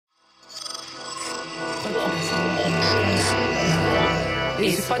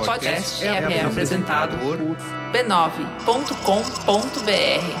Esse podcast é apresentado por b9.com.br.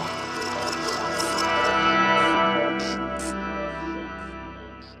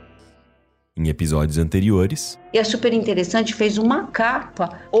 Em episódios anteriores... E a Super Interessante fez uma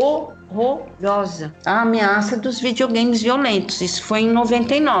capa horrorosa. A ameaça dos videogames violentos. Isso foi em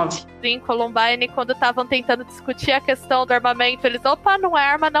 99. Em Columbine, quando estavam tentando discutir a questão do armamento, eles, opa, não é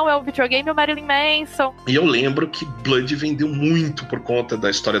arma, não, é o videogame, o Marilyn Manson. E eu lembro que Blood vendeu muito por conta da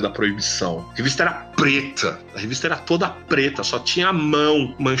história da proibição. A revista era preta, a revista era toda preta, só tinha a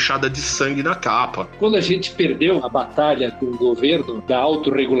mão manchada de sangue na capa. Quando a gente perdeu a batalha com o governo da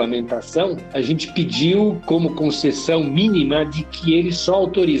autorregulamentação, a gente pediu como concessão mínima de que eles só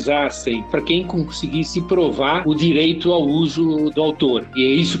autorizassem para quem conseguisse provar o direito ao uso do autor. E é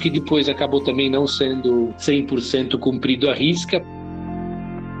isso que depois acabou também não sendo 100% cumprido à risca.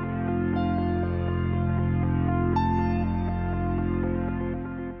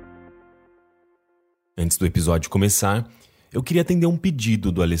 Antes do episódio começar, eu queria atender um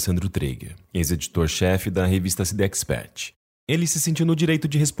pedido do Alessandro Traeger, ex-editor-chefe da revista CD Expert. Ele se sentiu no direito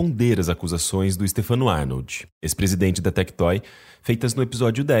de responder às acusações do Stefano Arnold, ex-presidente da Tectoy, feitas no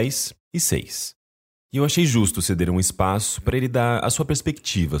episódio 10 e 6. E eu achei justo ceder um espaço para ele dar a sua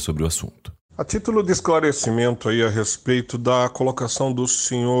perspectiva sobre o assunto. A título de esclarecimento aí a respeito da colocação do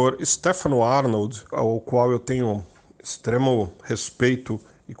senhor Stefano Arnold, ao qual eu tenho extremo respeito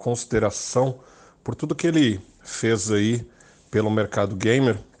e consideração por tudo que ele fez aí pelo mercado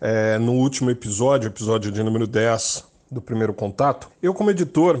gamer, no último episódio de número 10 do Primeiro Contato, eu como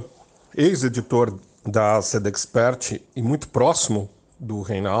editor, ex-editor da CD Expert e muito próximo do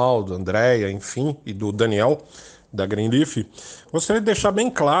Reinaldo, Andréia, enfim, e do Daniel, da Greenleaf, gostaria de deixar bem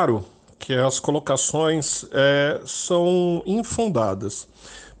claro que as colocações são infundadas,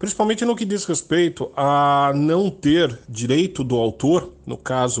 principalmente no que diz respeito a não ter direito do autor, no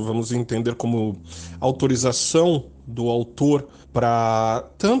caso, vamos entender como autorização do autor para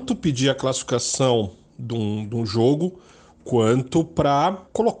tanto pedir a classificação de um jogo, quanto para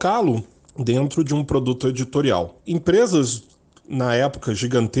colocá-lo dentro de um produto editorial. Empresas, na época,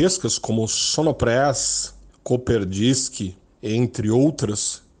 gigantescas, como Sonopress, Coperdisk, entre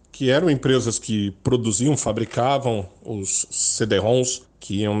outras, que eram empresas que produziam, fabricavam os CD-ROMs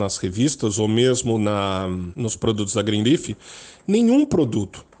que iam nas revistas ou mesmo nos produtos da Greenleaf, nenhum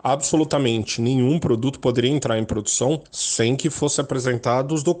produto, absolutamente nenhum produto poderia entrar em produção sem que fosse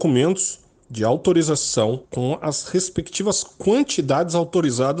apresentado os documentos de autorização com as respectivas quantidades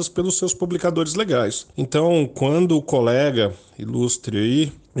autorizadas pelos seus publicadores legais. Então, quando o colega ilustre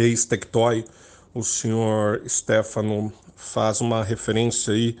aí, ex-Tectoy, o senhor Stefano, faz uma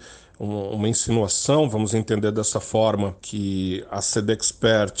referência aí, uma insinuação, vamos entender dessa forma, que a CD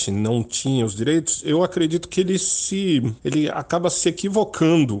Expert não tinha os direitos, eu acredito que ele acaba se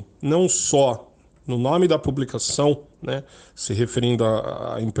equivocando, não só no nome da publicação, né, se referindo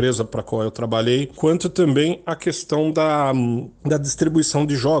à empresa para a qual eu trabalhei, quanto também a questão da distribuição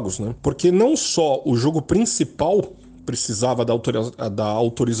de jogos, né? Porque não só o jogo principal precisava da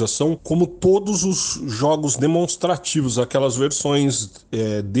autorização, como todos os jogos demonstrativos, aquelas versões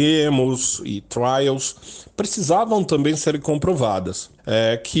demos e trials, precisavam também ser comprovadas,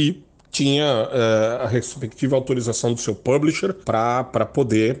 que tinha a respectiva autorização do seu publisher para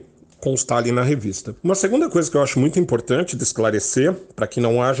poder constar ali na revista. Uma segunda coisa que eu acho muito importante de esclarecer, para que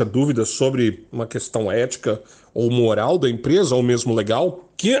não haja dúvidas sobre uma questão ética ou moral da empresa, ou mesmo legal,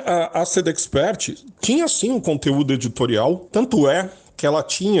 que a CD Expert tinha sim um conteúdo editorial, tanto é que ela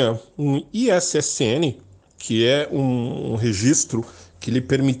tinha um ISSN, que é um registro que lhe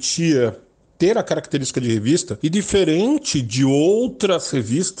permitia ter a característica de revista, e diferente de outras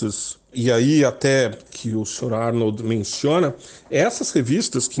revistas, e aí até que o Sr. Arnold menciona, essas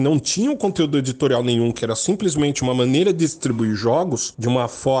revistas que não tinham conteúdo editorial nenhum, que era simplesmente uma maneira de distribuir jogos de uma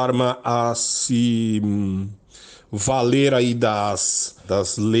forma a se valer aí das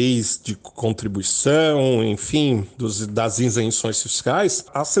leis de contribuição, enfim, das isenções fiscais,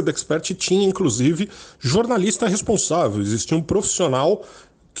 a CD Expert tinha inclusive jornalista responsável, existia um profissional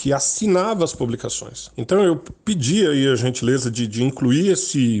que assinava as publicações. Então eu pedi aí a gentileza de incluir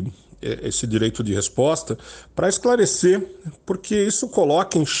esse direito de resposta para esclarecer, porque isso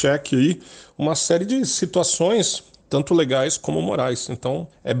coloca em xeque aí uma série de situações, tanto legais como morais. Então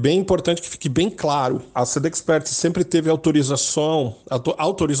é bem importante que fique bem claro. A CD Expert sempre teve autorizações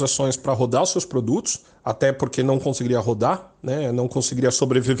para rodar os seus produtos, até porque não conseguiria rodar, né? Não conseguiria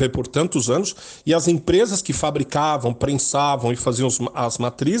sobreviver por tantos anos, e as empresas que fabricavam, prensavam e faziam as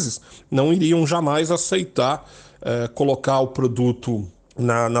matrizes não iriam jamais aceitar colocar o produto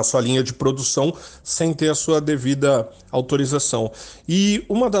na sua linha de produção sem ter a sua devida autorização. E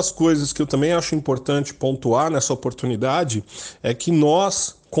uma das coisas que eu também acho importante pontuar nessa oportunidade é que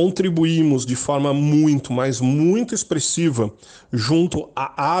nós contribuímos de forma muito expressiva junto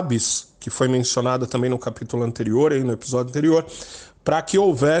à ABIS, que foi mencionada também no capítulo anterior, aí no episódio anterior, para que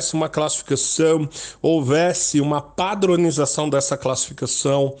houvesse uma classificação, houvesse uma padronização dessa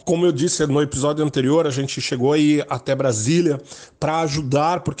classificação. Como eu disse no episódio anterior, a gente chegou aí até Brasília para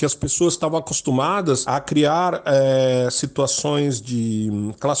ajudar, porque as pessoas estavam acostumadas a criar situações de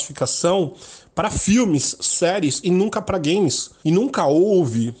classificação para filmes, séries e nunca para games. E nunca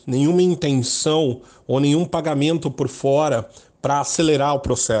houve nenhuma intenção ou nenhum pagamento por fora para acelerar o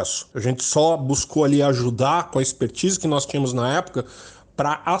processo. A gente só buscou ali ajudar com a expertise que nós tínhamos na época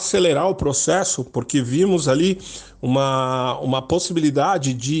para acelerar o processo, porque vimos ali uma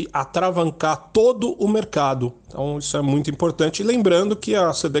possibilidade de atravancar todo o mercado. Então isso é muito importante. E lembrando que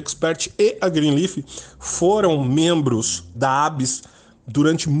a CD Expert e a Greenleaf foram membros da ABIS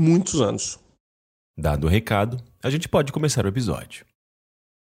durante muitos anos. Dado o recado, a gente pode começar o episódio.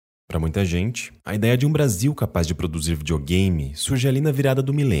 Para muita gente, a ideia de um Brasil capaz de produzir videogame surge ali na virada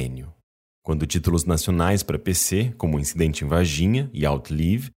do milênio, quando títulos nacionais para PC, como Incidente em Varginha e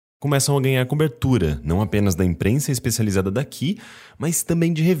Outlive, começam a ganhar cobertura não apenas da imprensa especializada daqui, mas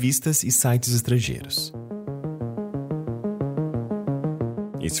também de revistas e sites estrangeiros.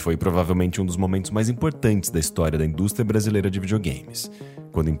 Esse foi provavelmente um dos momentos mais importantes da história da indústria brasileira de videogames,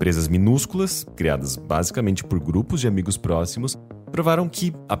 quando empresas minúsculas, criadas basicamente por grupos de amigos próximos, provaram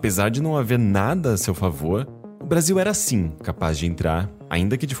que, apesar de não haver nada a seu favor, o Brasil era sim capaz de entrar,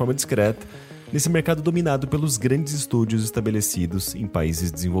 ainda que de forma discreta, nesse mercado dominado pelos grandes estúdios estabelecidos em países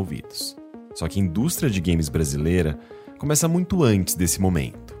desenvolvidos. Só que a indústria de games brasileira começa muito antes desse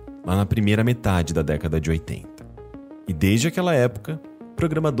momento, lá na primeira metade da década de 80. E desde aquela época,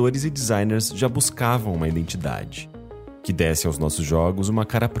 programadores e designers já buscavam uma identidade que desse aos nossos jogos uma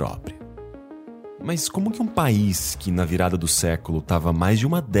cara própria. Mas como que um país que na virada do século estava mais de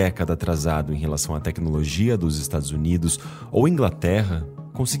uma década atrasado em relação à tecnologia dos Estados Unidos ou Inglaterra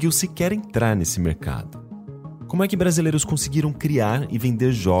conseguiu sequer entrar nesse mercado? Como é que brasileiros conseguiram criar e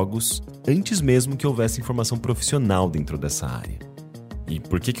vender jogos antes mesmo que houvesse informação profissional dentro dessa área? E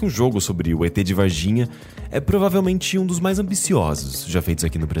por que um jogo sobre o ET de Varginha é provavelmente um dos mais ambiciosos já feitos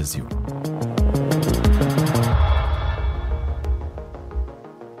aqui no Brasil?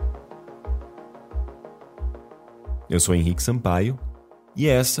 Eu sou Henrique Sampaio e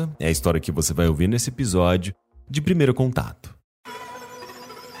essa é a história que você vai ouvir nesse episódio de Primeiro Contato.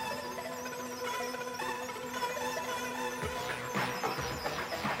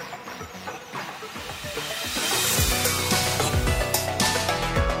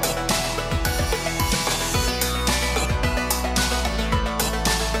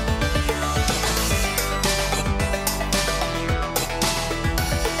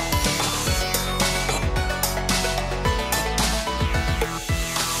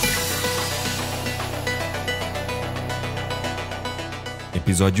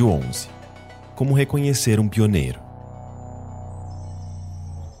 Episódio 11. Como reconhecer um pioneiro.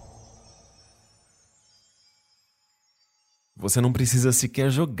 Você não precisa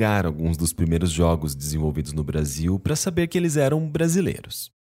sequer jogar alguns dos primeiros jogos desenvolvidos no Brasil para saber que eles eram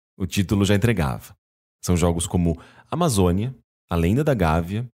brasileiros. O título já entregava. São jogos como Amazônia, A Lenda da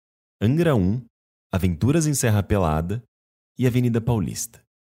Gávea, Angra 1, Aventuras em Serra Pelada e Avenida Paulista.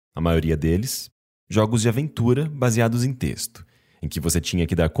 A maioria deles, jogos de aventura baseados em texto, em que você tinha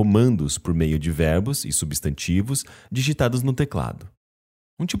que dar comandos por meio de verbos e substantivos digitados no teclado.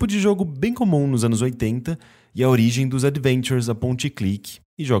 Um tipo de jogo bem comum nos anos 80 e a origem dos adventures a ponte e clique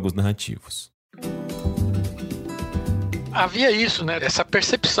e jogos narrativos. Havia isso, né? Essa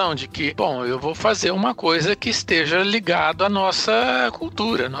percepção de que, bom, eu vou fazer uma coisa que esteja ligado à nossa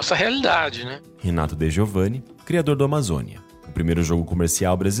cultura, à nossa realidade, né? Renato De Giovanni, criador do Amazônia, o primeiro jogo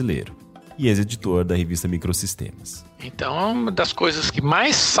comercial brasileiro, e ex-editor da revista Microsistemas. Então, uma das coisas que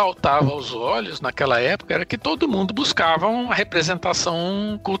mais saltava aos olhos naquela época era que todo mundo buscava uma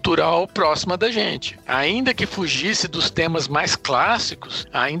representação cultural próxima da gente. Ainda que fugisse dos temas mais clássicos,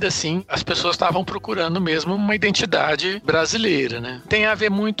 ainda assim as pessoas estavam procurando mesmo uma identidade brasileira, né? Tem a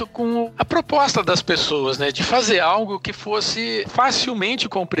ver muito com a proposta das pessoas, né? De fazer algo que fosse facilmente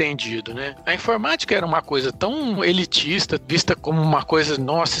compreendido, né? A informática era uma coisa tão elitista, vista como uma coisa,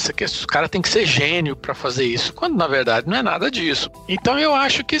 nossa, isso aqui, o cara tem que ser gênio para fazer isso, quando na verdade verdade não é nada disso. Então eu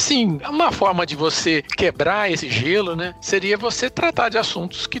acho que sim, uma forma de você quebrar esse gelo, né, seria você tratar de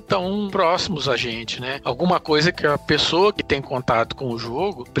assuntos que estão próximos a gente, né? Alguma coisa que a pessoa que tem contato com o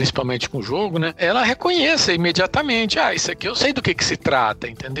jogo, principalmente com o jogo, né, ela reconheça imediatamente, isso aqui eu sei do que se trata,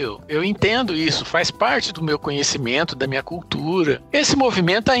 entendeu? Eu entendo isso, faz parte do meu conhecimento, da minha cultura. Esse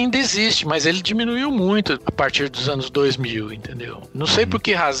movimento ainda existe, mas ele diminuiu muito a partir dos anos 2000, entendeu? Não sei por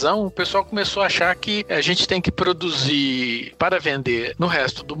que razão o pessoal começou a achar que a gente tem que produzir para vender no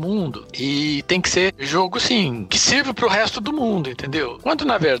resto do mundo e tem que ser jogo, sim, que sirva para o resto do mundo, entendeu? Quando,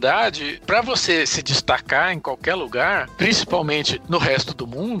 na verdade, para você se destacar em qualquer lugar, principalmente no resto do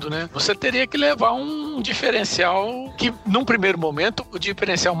mundo, né, você teria que levar um diferencial que, num primeiro momento, o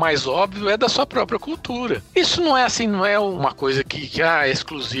diferencial mais óbvio é da sua própria cultura. Isso não é assim, não é uma coisa que é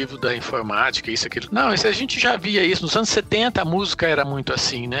exclusivo da informática, isso, aquilo. Não, isso a gente já via isso. Nos anos 70 a música era muito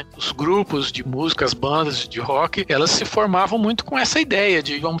assim, né? Os grupos de música, as bandas de rock, elas se formavam muito com essa ideia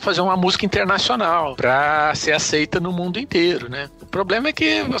de vamos fazer uma música internacional para ser aceita no mundo inteiro, né? O problema é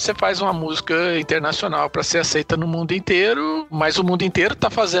que você faz uma música internacional para ser aceita no mundo inteiro, mas o mundo inteiro tá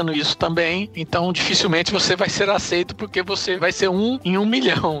fazendo isso também, então dificilmente você vai ser aceito porque você vai ser um em 1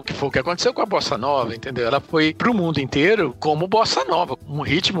 milhão, que foi o que aconteceu com a Bossa Nova, entendeu? Ela foi pro mundo inteiro como Bossa Nova, um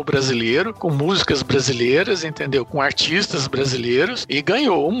ritmo brasileiro, com músicas brasileiras, entendeu? Com artistas brasileiros, e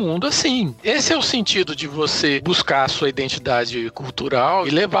ganhou o mundo assim. Esse é o sentido de você buscar a sua identidade cultural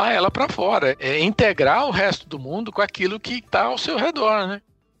e levar ela para fora, é integrar o resto do mundo com aquilo que tá ao seu redor, né?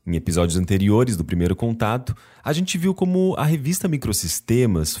 Em episódios anteriores do Primeiro Contato, a gente viu como a revista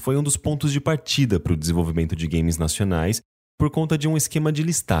Microsistemas foi um dos pontos de partida para o desenvolvimento de games nacionais por conta de um esquema de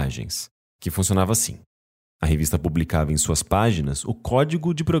listagens, que funcionava assim. A revista publicava em suas páginas o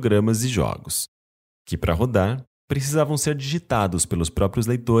código de programas e jogos, que para rodar precisavam ser digitados pelos próprios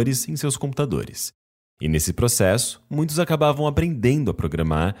leitores em seus computadores. E nesse processo, muitos acabavam aprendendo a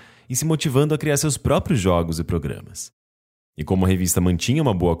programar e se motivando a criar seus próprios jogos e programas. E como a revista mantinha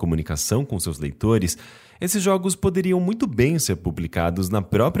uma boa comunicação com seus leitores, esses jogos poderiam muito bem ser publicados na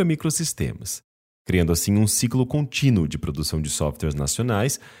própria Microsistemas, criando assim um ciclo contínuo de produção de softwares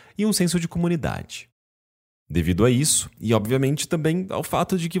nacionais e um senso de comunidade. Devido a isso, e obviamente também ao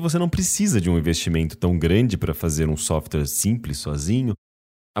fato de que você não precisa de um investimento tão grande para fazer um software simples sozinho,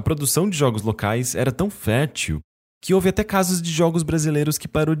 a produção de jogos locais era tão fértil que houve até casos de jogos brasileiros que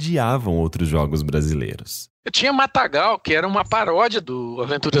parodiavam outros jogos brasileiros. Eu tinha Matagal, que era uma paródia do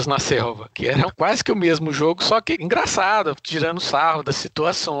Aventuras na Selva, que era quase que o mesmo jogo, só que engraçado, tirando sarro das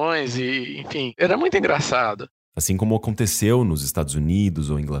situações e, enfim, era muito engraçado. Assim como aconteceu nos Estados Unidos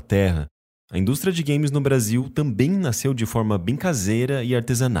ou Inglaterra, a indústria de games no Brasil também nasceu de forma bem caseira e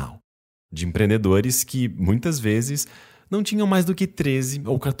artesanal, de empreendedores que, muitas vezes, não tinham mais do que 13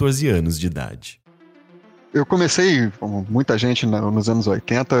 ou 14 anos de idade. Eu comecei, como muita gente nos anos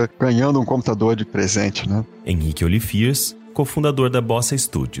 80, ganhando um computador de presente, né? Henrique Olifiers, cofundador da Bossa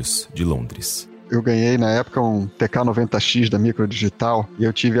Studios, de Londres. Eu ganhei, na época, um TK-90X da Microdigital e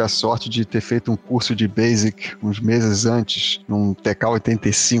eu tive a sorte de ter feito um curso de Basic uns meses antes, num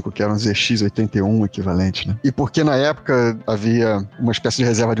TK-85, que era um ZX-81 equivalente, né? E porque na época havia uma espécie de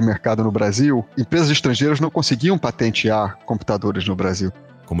reserva de mercado no Brasil, empresas estrangeiras não conseguiam patentear computadores no Brasil.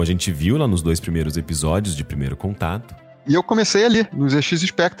 Como a gente viu lá nos 2 primeiros episódios de Primeiro Contato. E eu comecei ali, no ZX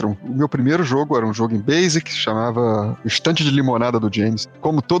Spectrum. O meu primeiro jogo era um jogo em Basic, chamava Estante de Limonada do James.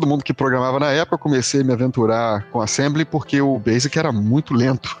 Como todo mundo que programava na época, eu comecei a me aventurar com Assembly porque o Basic era muito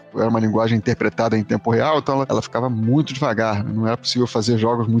lento. Era uma linguagem interpretada em tempo real, então ela ficava muito devagar, né? Não era possível fazer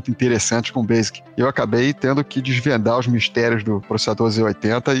jogos muito interessantes com Basic. Eu acabei tendo que desvendar os mistérios do processador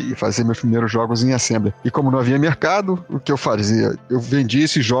Z80 e fazer meus primeiros jogos em Assembly. E como não havia mercado, o que eu fazia? Eu vendia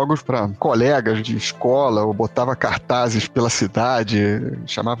esses jogos para colegas de escola, ou botava cartazes pela cidade,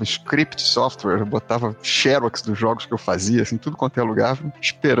 chamava Script Software, eu botava xerox dos jogos que eu fazia, assim, tudo quanto é lugar,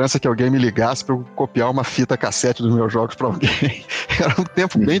 esperança que alguém me ligasse para eu copiar uma fita cassete dos meus jogos para alguém. Era um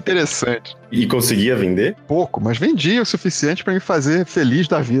tempo bem interessante. E conseguia vender? Pouco, mas vendia o suficiente para me fazer feliz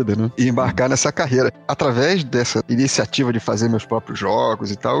da vida, né? E embarcar nessa carreira. Através dessa iniciativa de fazer meus próprios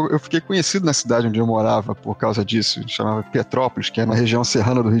jogos e tal, eu fiquei conhecido na cidade onde eu morava por causa disso. Chamava Petrópolis, que é na região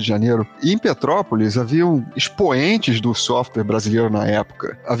serrana do Rio de Janeiro. E em Petrópolis haviam expoentes do software brasileiro na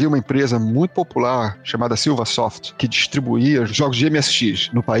época. Havia uma empresa muito popular chamada Silvasoft, que distribuía jogos de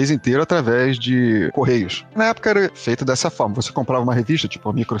MSX no país inteiro através de correios. Na época era feito dessa forma. Você comprava uma revista, tipo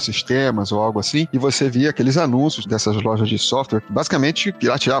a Microsistemas ou algo assim, e você via aqueles anúncios dessas lojas de software que basicamente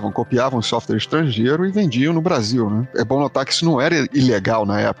pirateavam, copiavam software estrangeiro e vendiam no Brasil, né? É bom notar que isso não era ilegal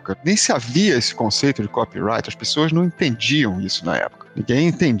na época. Nem se havia esse conceito de copyright, as pessoas não entendiam isso na época. Ninguém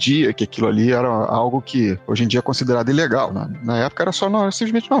entendia que aquilo ali era algo que hoje em dia é considerado ilegal. Na época era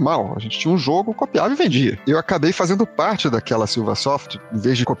simplesmente normal. A gente tinha um jogo, copiava e vendia. Eu acabei fazendo parte daquela Silvasoft. Em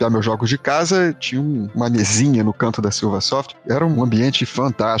vez de copiar meus jogos de casa, tinha uma mesinha no canto da Silvasoft. Era um ambiente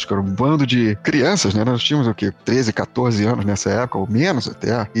fantástico, era um bando de crianças, né? Nós tínhamos 13, 14 anos nessa época, ou menos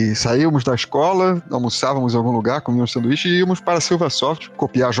até. E saíamos da escola, almoçávamos em algum lugar, comíamos sanduíche e íamos para a Silvasoft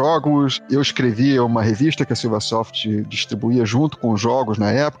copiar jogos. Eu escrevia uma revista que a Silvasoft distribuía junto com os jogos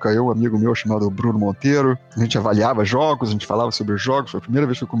na época. Eu, um amigo meu chamado Bruno Monteiro, a gente avaliava jogos, a gente falava sobre os jogos. Foi a primeira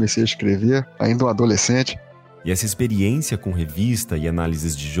vez que eu comecei a escrever, ainda um adolescente. E essa experiência com revista e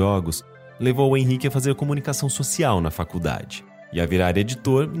análises de jogos levou o Henrique a fazer comunicação social na faculdade e a virar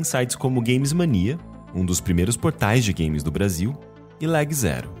editor em sites como Games Mania, um dos primeiros portais de games do Brasil, e Lag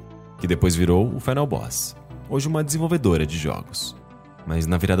Zero, que depois virou o Final Boss, hoje uma desenvolvedora de jogos. Mas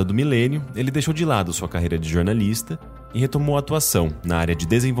na virada do milênio, ele deixou de lado sua carreira de jornalista e retomou a atuação na área de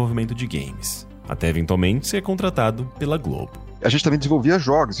desenvolvimento de games, até eventualmente ser contratado pela Globo. A gente também desenvolvia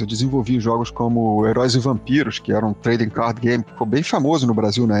jogos. Eu desenvolvi jogos como Heróis e Vampiros, que era um trading card game que ficou bem famoso no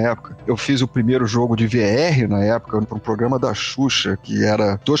Brasil na época. Eu fiz o primeiro jogo de VR na época, para um programa da Xuxa, que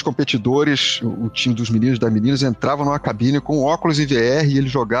era 2 competidores, o time dos meninos e das meninas entravam numa cabine com óculos em VR e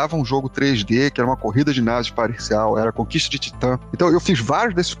eles jogavam um jogo 3D, que era uma corrida de naves espacial, era a Conquista de Titã. Então eu fiz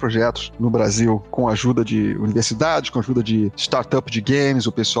vários desses projetos no Brasil, com a ajuda de universidades, com a ajuda de startup de games,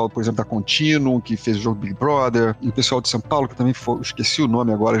 o pessoal, por exemplo, da Continuum, que fez o jogo Big Brother, e o pessoal de São Paulo, que também esqueci o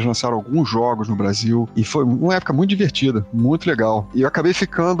nome agora, eles lançaram alguns jogos no Brasil e foi uma época muito divertida, muito legal. E eu acabei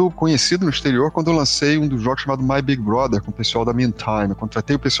ficando conhecido no exterior quando eu lancei um dos jogos chamado My Big Brother com o pessoal da Meantime. Eu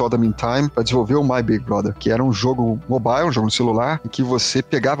contratei o pessoal da Meantime para desenvolver o My Big Brother, que era um jogo mobile, um jogo no celular, em que você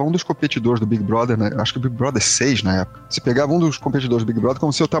pegava um dos competidores do Big Brother, né? Acho que o Big Brother 6 na época. Você pegava um dos competidores do Big Brother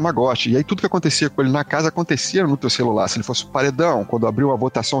como seu Tamagotchi, e aí tudo que acontecia com ele na casa acontecia no teu celular. Se ele fosse o paredão, quando abriu a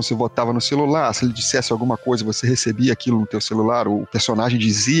votação, você votava no celular, se ele dissesse alguma coisa, você recebia aquilo no teu celular, o personagem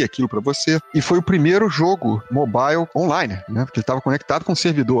dizia aquilo pra você. E foi o primeiro jogo mobile online, né? Porque ele estava conectado com o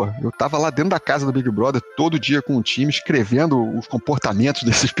servidor. Eu tava lá dentro da casa do Big Brother todo dia com o time, escrevendo os comportamentos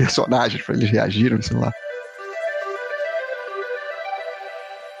desses personagens pra eles reagirem no celular.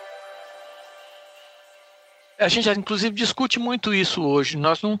 A gente, inclusive, discute muito isso hoje.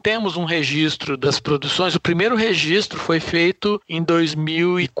 Nós não temos um registro das produções. O primeiro registro foi feito em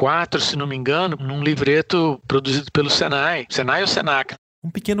 2004, se não me engano, num livreto produzido pelo Senai. Senai ou Senac?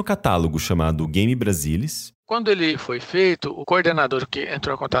 Um pequeno catálogo chamado Game Brasilis. Quando ele foi feito, o coordenador que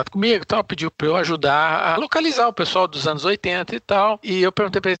entrou em contato comigo pediu para eu ajudar a localizar o pessoal dos anos 80 e tal. E eu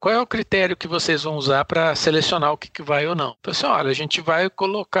perguntei para ele, qual é o critério que vocês vão usar para selecionar o que vai ou não? Eu falei assim, olha, a gente vai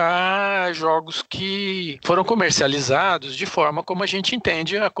colocar jogos que foram comercializados de forma como a gente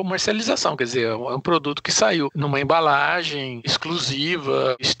entende a comercialização. Quer dizer, é um produto que saiu numa embalagem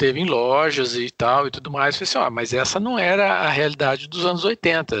exclusiva, esteve em lojas e tal e tudo mais. Eu falei assim, mas essa não era a realidade dos anos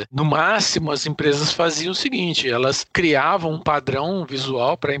 80. No máximo, as empresas faziam o seguinte, elas criavam um padrão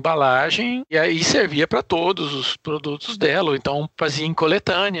visual para a embalagem e aí servia para todos os produtos dela, ou então fazia em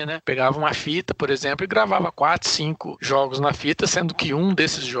coletânea, né? Pegava uma fita, por exemplo, e gravava 4, 5 jogos na fita, sendo que um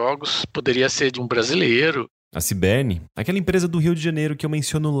desses jogos poderia ser de um brasileiro. A Ciberne, aquela empresa do Rio de Janeiro que eu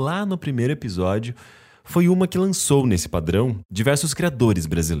menciono lá no primeiro episódio, foi uma que lançou nesse padrão diversos criadores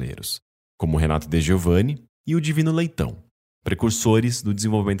brasileiros, como o Renato De Giovanni e o Divino Leitão, precursores do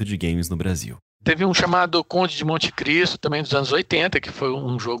desenvolvimento de games no Brasil. Teve um chamado Conde de Monte Cristo, também dos anos 80, que foi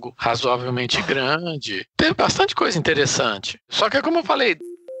um jogo razoavelmente grande. Teve bastante coisa interessante. Só que, como eu falei,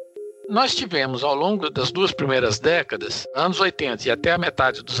 nós tivemos, ao longo das 2 primeiras décadas, anos 80 e até a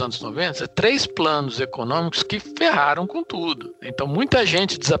metade dos anos 90, 3 planos econômicos que ferraram com tudo. Então, muita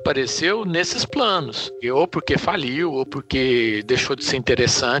gente desapareceu nesses planos. Ou porque faliu, ou porque deixou de ser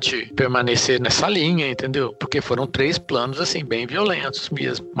interessante permanecer nessa linha, entendeu? Porque foram 3 planos, assim, bem violentos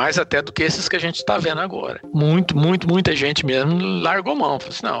mesmo. Mais até do que esses que a gente está vendo agora. Muita gente mesmo largou mão.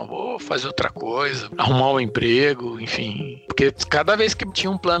 Falou assim, não, vou fazer outra coisa, arrumar um emprego, enfim. Porque cada vez que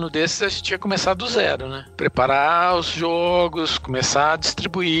tinha um plano desses, a gente tinha que começar do zero, né? Preparar os jogos, começar a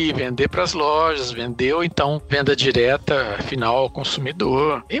distribuir, vender para as lojas, vender ou então venda direta, final ao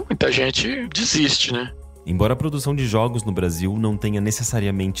consumidor. E muita gente desiste, né? Embora a produção de jogos no Brasil não tenha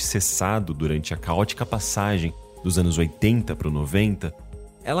necessariamente cessado durante a caótica passagem dos anos 80 para o 90,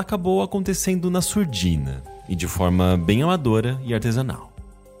 ela acabou acontecendo na surdina e de forma bem amadora e artesanal.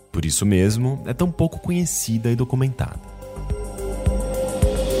 Por isso mesmo, é tão pouco conhecida e documentada.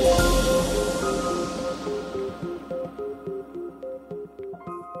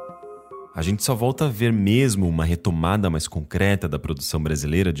 A gente só volta a ver mesmo uma retomada mais concreta da produção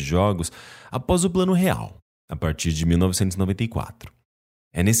brasileira de jogos após o Plano Real, a partir de 1994.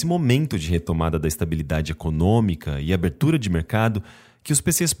 É nesse momento de retomada da estabilidade econômica e abertura de mercado que os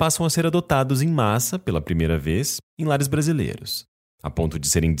PCs passam a ser adotados em massa, pela primeira vez, em lares brasileiros, a ponto de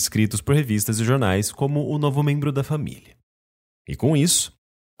serem descritos por revistas e jornais como o novo membro da família. E com isso,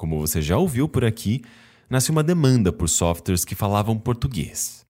 como você já ouviu por aqui, nasce uma demanda por softwares que falavam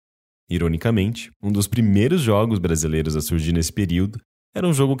português. Ironicamente, um dos primeiros jogos brasileiros a surgir nesse período era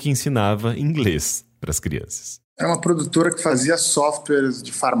um jogo que ensinava inglês para as crianças. Era uma produtora que fazia softwares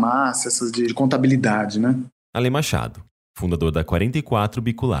de farmácia, essas de contabilidade, né? Ale Machado, fundador da 44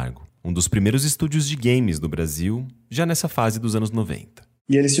 Bico Largo, um dos primeiros estúdios de games do Brasil, já nessa fase dos anos 90.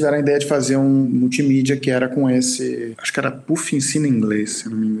 E eles tiveram a ideia de fazer um multimídia que era com esse... Acho que era Puff Ensina Inglês, se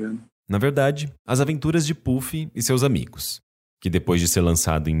não me engano. Na verdade, As Aventuras de Puff e Seus Amigos, que depois de ser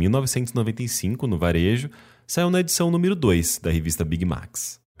lançado em 1995 no varejo, saiu na edição número 2 da revista Big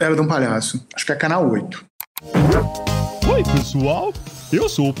Max. Era de um palhaço. Acho que é Canal 8. Oi, pessoal. Eu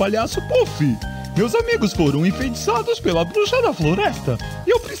sou o Palhaço Puff. Meus amigos foram enfeitiçados pela bruxa da floresta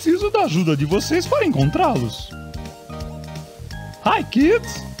e eu preciso da ajuda de vocês para encontrá-los. Hi,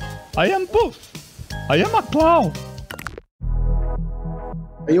 kids. I am Puff. I am a clown.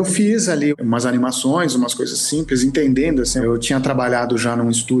 Eu fiz ali umas animações, umas coisas simples, entendendo, assim, eu tinha trabalhado já num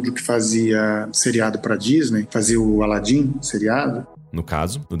estúdio que fazia seriado para Disney, fazia o Aladdin, seriado. No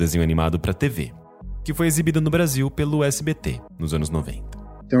caso, no desenho animado para TV, que foi exibido no Brasil pelo SBT, nos anos 90.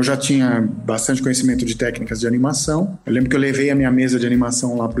 Então eu já tinha bastante conhecimento de técnicas de animação. Eu lembro que eu levei a minha mesa de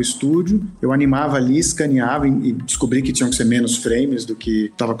animação lá pro estúdio, eu animava ali, escaneava e descobri que tinham que ser menos frames do que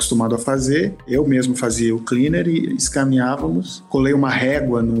estava acostumado a fazer. Eu mesmo fazia o cleaner e escaneávamos. Colei uma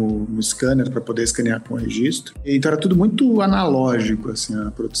régua no scanner para poder escanear com o registro. Então era tudo muito analógico, assim,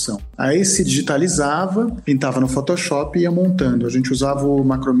 a produção. Aí se digitalizava, pintava no Photoshop e ia montando. A gente usava o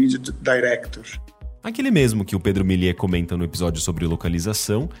Macromedia Director. Aquele mesmo que o Pedro Millier comenta no episódio sobre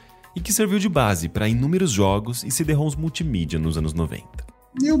localização e que serviu de base para inúmeros jogos e CD-ROMs multimídia nos anos 90.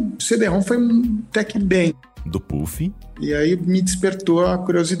 E o CD-ROM foi até que bem. Do Puff. E aí me despertou a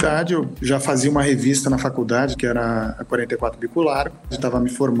curiosidade. Eu já fazia uma revista na faculdade, que era a 44 Bico Largo. Eu estava me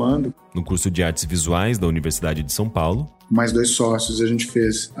formando. No curso de Artes Visuais da Universidade de São Paulo. Mais 2 sócios, a gente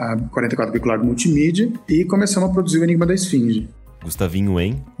fez a 44 Bico Largo Multimídia e começamos a produzir o Enigma da Esfinge. Gustavinho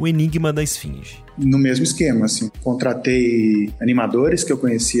em O Enigma da Esfinge. No mesmo esquema, assim. Contratei animadores que eu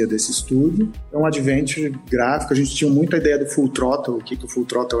conhecia desse estúdio. É um adventure gráfico. A gente tinha muita ideia do Full Throttle, o que o Full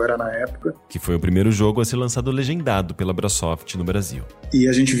Throttle era na época. Que foi o primeiro jogo a ser lançado legendado pela Brasoft no Brasil. E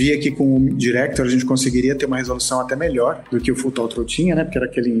a gente via que com o Director a gente conseguiria ter uma resolução até melhor do que o Full Throttle tinha, né? Porque era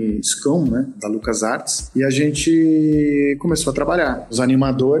aquele SCUM, né? Da LucasArts. E a gente começou a trabalhar. Os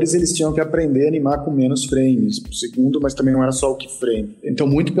animadores, eles tinham que aprender a animar com menos frames por segundo, mas também não era só o keyframe. Então,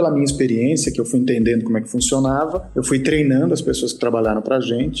 muito pela minha experiência, que eu fui entendendo como é que funcionava, eu fui treinando as pessoas que trabalharam pra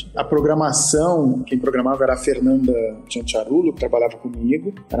gente. A programação, quem programava era a Fernanda Chancharulo, que trabalhava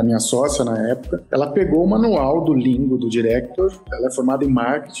comigo, era minha sócia na época. Ela pegou o manual do Lingo, do Director, ela é formada em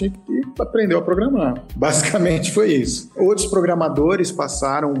marketing e aprendeu a programar. Basicamente foi isso. Outros programadores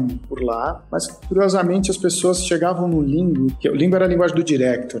passaram por lá, mas curiosamente as pessoas chegavam no Lingo, que o Lingo era a linguagem do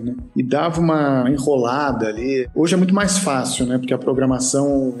Director, né? E dava uma enrolada ali. Hoje é muito mais fácil, né? Porque a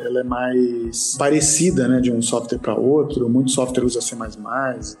programação ela é mais parecida, né? De um software para outro. Muito software usa C++,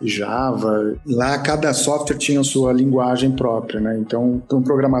 Java. Lá cada software tinha a sua linguagem própria, né? Então, para um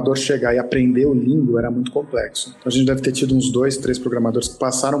programador chegar e aprender o Lingo era muito complexo. Então, a gente deve ter tido uns 2, 3 programadores que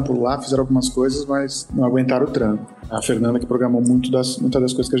passaram por lá, fizeram algumas coisas, mas não aguentaram o tranco. A Fernanda que programou muitas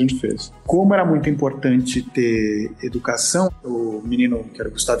das coisas que a gente fez. Como era muito importante ter educação, o menino, que era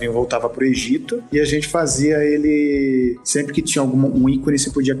o Gustavinho, voltava para o Egito e a gente fazia ele, sempre que tinha um ícone, você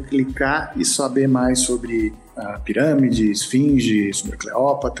podia clicar e saber mais sobre a pirâmide, esfinge, sobre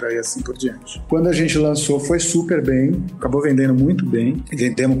Cleópatra e assim por diante. Quando a gente lançou foi super bem, acabou vendendo muito bem,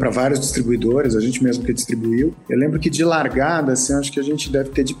 vendemos para vários distribuidores, a gente mesmo que distribuiu. Eu lembro que de largada, assim, acho que a gente deve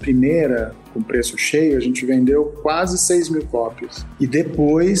ter de primeira, com preço cheio, a gente vendeu quase 6.000 cópias. E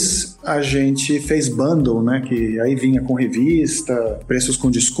depois a gente fez bundle, né, que aí vinha com revista, preços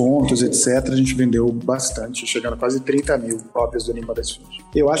com descontos, etc. A gente vendeu bastante, chegando a quase 30.000 cópias do Enigma da Esfinge.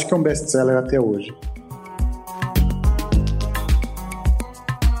 Eu acho que é um best-seller até hoje.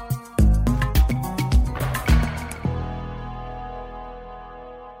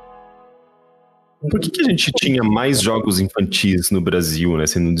 Por que a gente tinha mais jogos infantis no Brasil, né,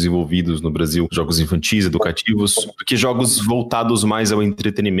 sendo desenvolvidos no Brasil, jogos infantis, educativos, do que jogos voltados mais ao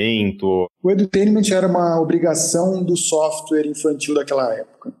entretenimento? O edutainment era uma obrigação do software infantil daquela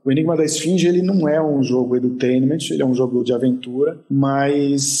época. época. O Enigma da Esfinge, ele não é um jogo edutainment, ele é um jogo de aventura,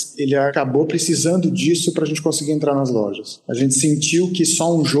 mas ele acabou precisando disso para a gente conseguir entrar nas lojas. A gente sentiu que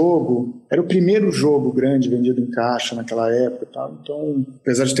só um jogo, era o primeiro jogo grande vendido em caixa naquela época, tá? Então,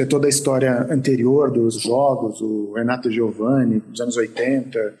 apesar de ter toda a história anterior dos jogos, o Renato Giovanni, nos anos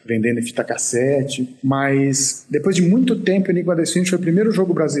 80, vendendo em fita cassete, mas depois de muito tempo, o Enigma da Esfinge foi o primeiro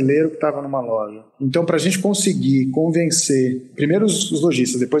jogo brasileiro que estava numa loja. Então, para a gente conseguir convencer, primeiro os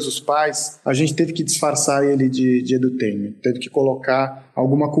lojistas, depois os pais, a gente teve que disfarçar ele de edutainment, teve que colocar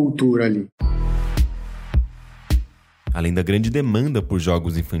alguma cultura ali. Além da grande demanda por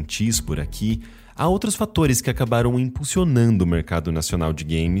jogos infantis por aqui, há outros fatores que acabaram impulsionando o mercado nacional de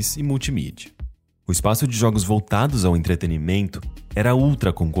games e multimídia. O espaço de jogos voltados ao entretenimento era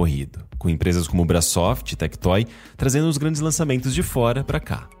ultra concorrido, com empresas como Brasoft e Tectoy trazendo os grandes lançamentos de fora para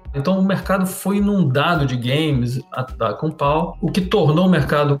cá. Então o mercado foi inundado de games a dar com pau, o que tornou o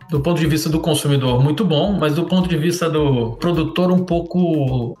mercado, do ponto de vista do consumidor, muito bom, mas do ponto de vista do produtor um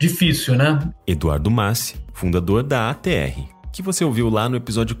pouco difícil, né? Eduardo Massi, fundador da ATR, que você ouviu lá no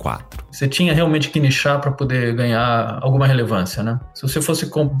episódio 4. Você tinha realmente que nichar para poder ganhar alguma relevância, né? Se você fosse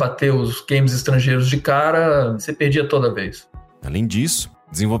combater os games estrangeiros de cara, você perdia toda vez. Além disso,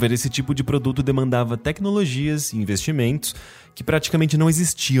 desenvolver esse tipo de produto demandava tecnologias e investimentos que praticamente não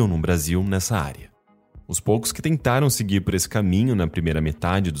existiam no Brasil nessa área. Os poucos que tentaram seguir por esse caminho na primeira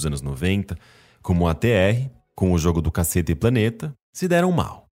metade dos anos 90, como a ATR, com o jogo do Caceta e Planeta, se deram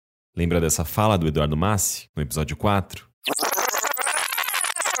mal. Lembra dessa fala do Eduardo Massi, no episódio 4?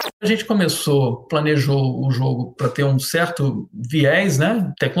 A gente planejou o jogo para ter um certo viés,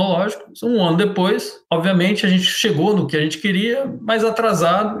 né, tecnológico. Um ano depois, obviamente, a gente chegou no que a gente queria, mas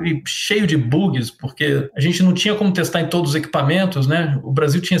atrasado e cheio de bugs, porque a gente não tinha como testar em todos os equipamentos, né? O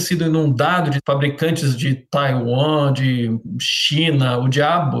Brasil tinha sido inundado de fabricantes de Taiwan, de China, o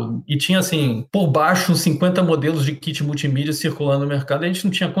diabo, e tinha, assim, por baixo, uns 50 modelos de kit multimídia circulando no mercado. A gente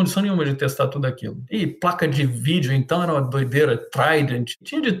não tinha condição nenhuma de testar tudo aquilo. E placa de vídeo, então, era uma doideira, Trident,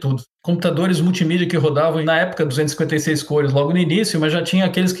 tinha de tudo. Computadores multimídia que rodavam, na época, 256 cores, logo no início, mas já tinha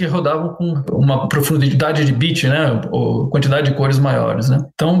aqueles que rodavam com uma profundidade de bit, né? Ou quantidade de cores maiores, né?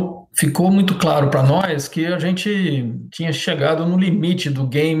 Então, ficou muito claro para nós que a gente tinha chegado no limite do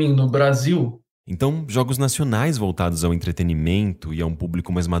gaming no Brasil. Então, jogos nacionais voltados ao entretenimento e a um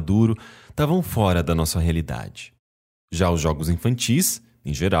público mais maduro estavam fora da nossa realidade. Já os jogos infantis,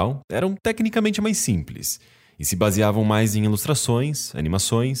 em geral, eram tecnicamente mais simples e se baseavam mais em ilustrações,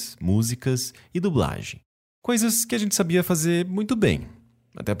 animações, músicas e dublagem. Coisas que a gente sabia fazer muito bem,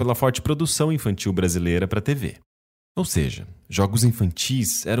 até pela forte produção infantil brasileira para TV. Ou seja, jogos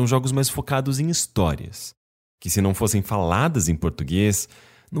infantis eram jogos mais focados em histórias, que se não fossem faladas em português,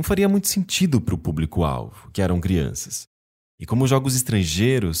 não faria muito sentido para o público-alvo, que eram crianças. E como jogos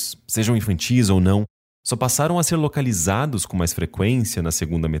estrangeiros, sejam infantis ou não, só passaram a ser localizados com mais frequência na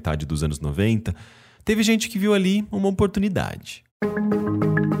segunda metade dos anos 90, teve gente que viu ali uma oportunidade.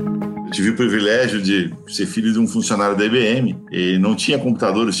 Eu tive o privilégio de ser filho de um funcionário da IBM e não tinha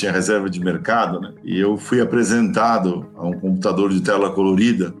computadores, tinha reserva de mercado, né? E eu fui apresentado a um computador de tela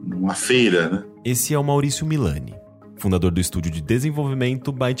colorida numa feira, né? Esse é o Maurício Milani, fundador do estúdio de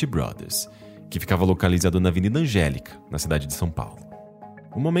desenvolvimento Byte Brothers, que ficava localizado na Avenida Angélica, na cidade de São Paulo.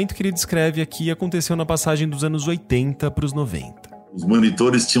 O momento que ele descreve aqui aconteceu na passagem dos anos 80 para os 90. Os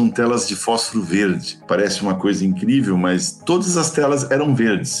monitores tinham telas de fósforo verde. Parece uma coisa incrível, mas todas as telas eram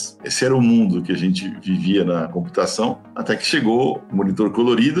verdes. Esse era o mundo que a gente vivia na computação, até que chegou o monitor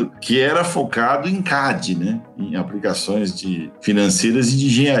colorido, que era focado em CAD, né? Em aplicações financeiras e de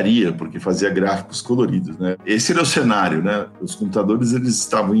engenharia, porque fazia gráficos coloridos, né? Esse era o cenário, né? Os computadores, eles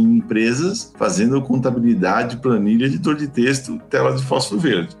estavam em empresas fazendo contabilidade, planilha, editor de texto, tela de fósforo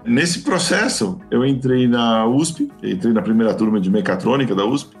verde. Nesse processo, eu entrei na USP, entrei na primeira turma de mecatrônica da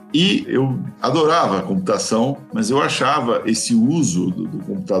USP, e eu adorava a computação, mas eu achava esse uso do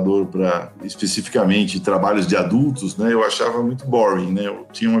computador para, especificamente, trabalhos de adultos, né, eu achava muito boring, né? Eu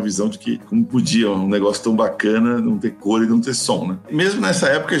tinha uma visão de que como podia um negócio tão bacana não ter cor e não ter som, né? Mesmo nessa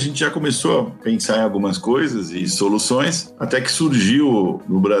época a gente já começou a pensar em algumas coisas e soluções, até que surgiu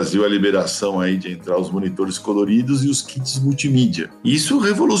no Brasil a liberação aí de entrar os monitores coloridos e os kits multimídia. Isso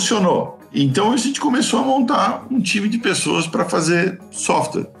revolucionou. Então a gente começou a montar um time de pessoas para fazer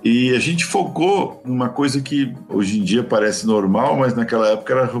software. E a gente focou numa coisa que hoje em dia parece normal, mas naquela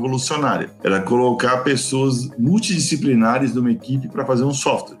época era revolucionária. Era colocar pessoas multidisciplinares numa equipe para fazer um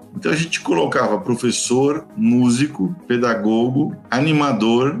software. Então a gente colocava professor, músico, pedagogo,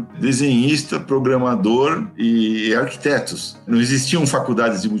 animador, desenhista, programador e arquitetos. Não existiam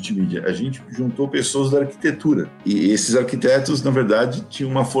faculdades de multimídia. A gente juntou pessoas da arquitetura. E esses arquitetos, na verdade, tinham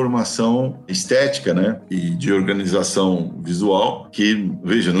uma formação estética, né? E de organização visual, que,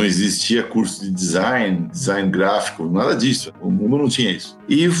 veja, não existia curso de design gráfico, nada disso. O mundo não tinha isso.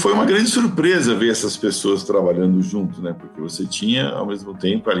 E foi uma grande surpresa ver essas pessoas trabalhando junto, né? Porque você tinha, ao mesmo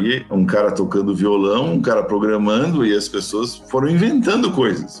tempo, ali um cara tocando violão, um cara programando, e as pessoas foram inventando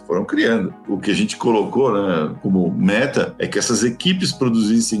coisas, foram criando. O que a gente colocou, né, como meta é que essas equipes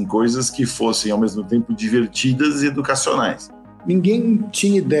produzissem coisas que fossem, ao mesmo tempo, divertidas e educacionais. Ninguém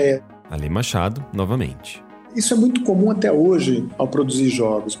tinha ideia. Ale Machado, novamente. Isso é muito comum até hoje ao produzir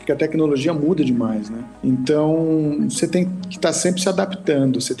jogos, porque a tecnologia muda demais, né? Então, você tem que estar sempre se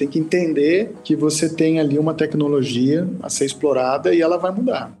adaptando, você tem que entender que você tem ali uma tecnologia a ser explorada e ela vai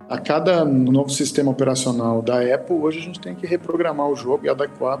mudar. A cada novo sistema operacional da Apple, hoje a gente tem que reprogramar o jogo e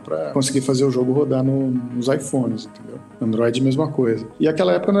adequar para conseguir fazer o jogo rodar nos iPhones, entendeu? Android, mesma coisa. E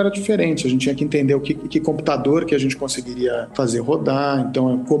aquela época não era diferente, a gente tinha que entender o que computador que a gente conseguiria fazer rodar,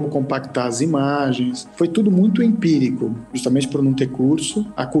 então como compactar as imagens. Foi tudo muito empírico, justamente por não ter curso.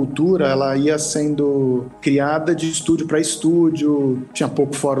 A cultura, ela ia sendo criada de estúdio para estúdio, tinha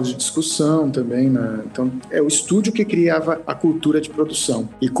pouco fórum de discussão também, né? Então, é o estúdio que criava a cultura de produção.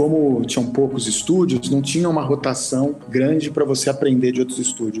 E como tinham poucos estúdios, não tinha uma rotação grande para você aprender de outros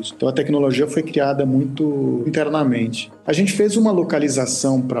estúdios. Então, a tecnologia foi criada muito internamente. A gente fez uma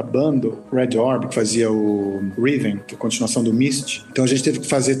localização para Bundle, Red Orb, que fazia o Riven, que é a continuação do Myst. Então a gente teve que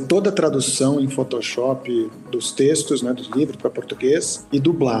fazer toda a tradução em Photoshop dos textos, né, dos livros para português e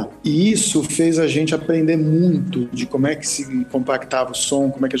dublar. E isso fez a gente aprender muito de como é que se compactava o som,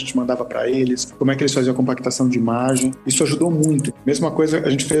 como é que a gente mandava para eles, como é que eles faziam a compactação de imagem. Isso ajudou muito. Mesma coisa, a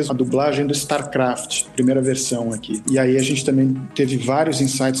gente fez a dublagem do StarCraft, primeira versão aqui. E aí a gente também teve vários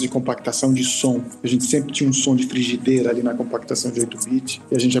insights de compactação de som. A gente sempre tinha um som de frigideira ali na compactação de 8-bit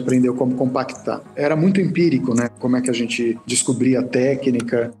e a gente aprendeu como compactar. Era muito empírico, né? Como é que a gente descobria a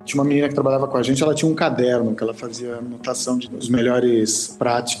técnica. Tinha uma menina que trabalhava com a gente, ela tinha um caderno que ela fazia anotação de as melhores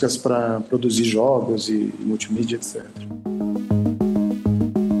práticas para produzir jogos e multimídia, etc.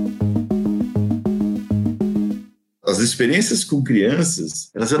 As experiências com crianças,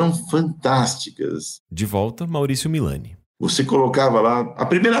 elas eram fantásticas. De volta, Maurício Milani. Você colocava lá a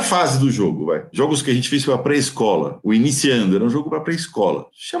primeira fase do jogo, vai. Jogos que a gente fez para pré-escola. O Iniciando era um jogo para pré-escola.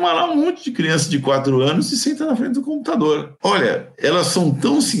 Chama lá um monte de criança de 4 anos e senta na frente do computador. Olha, elas são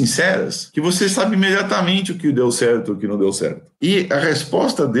tão sinceras que você sabe imediatamente o que deu certo e o que não deu certo. E a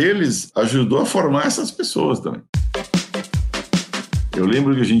resposta deles ajudou a formar essas pessoas também. Eu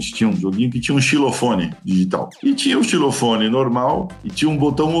lembro que a gente tinha um joguinho que tinha um xilofone digital. E tinha o xilofone normal e tinha um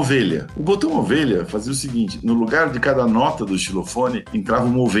botão ovelha. O botão ovelha fazia o seguinte: no lugar de cada nota do xilofone, entrava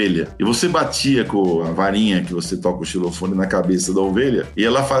uma ovelha. E você batia com a varinha que você toca o xilofone na cabeça da ovelha e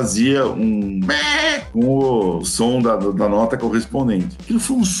ela fazia um bé com o som da nota correspondente. Aquilo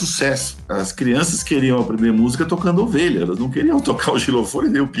foi um sucesso. As crianças queriam aprender música tocando ovelha. Elas não queriam tocar o xilofone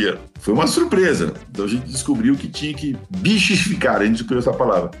nem o piano. Foi uma surpresa. Então a gente descobriu que tinha que bichificar. A gente descobriu essa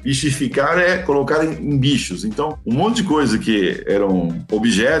palavra. Bichificar é colocar em bichos. Então, um monte de coisa que eram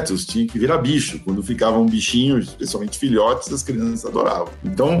objetos tinha que virar bicho. Quando ficavam bichinhos, especialmente filhotes, as crianças adoravam.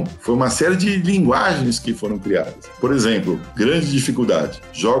 Então, foi uma série de linguagens que foram criadas. Por exemplo, grande dificuldade.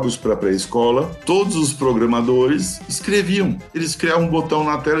 Jogos para pré-escola, todos os programadores escreviam. Eles criavam um botão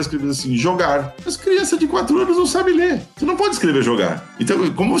na tela e escreviam assim, jogar. As crianças de 4 anos não sabem ler. Você não pode escrever jogar. Então,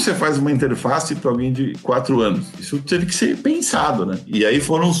 como você faz uma interface para alguém de 4 anos? Isso teve que ser pensado, né? E aí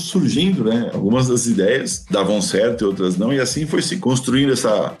foram surgindo, né? Algumas das ideias davam certo e outras não, e assim foi se construindo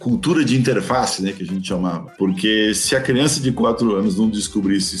essa cultura de interface, né? Que a gente chamava. Porque se a criança de 4 anos não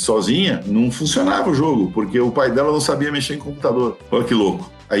descobrisse sozinha, não funcionava o jogo, porque o pai dela não sabia mexer em computador. Olha que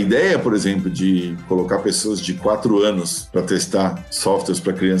louco. A ideia, por exemplo, de colocar pessoas de 4 anos para testar softwares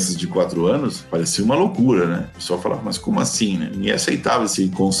para crianças de 4 anos parecia uma loucura, né? O pessoal falava, mas como assim, né? Ninguém aceitava esse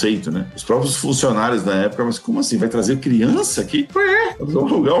conceito, né? Os próprios funcionários na época, mas como assim? Vai trazer criança aqui? Nós vamos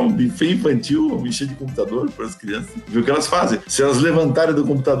jogar um buffet infantil, um mexer de computador para as crianças. Viu o que elas fazem? Se elas levantarem do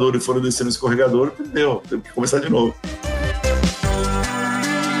computador e forem descer no escorregador, perdeu. Temos que começar de novo.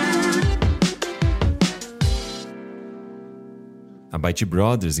 A Byte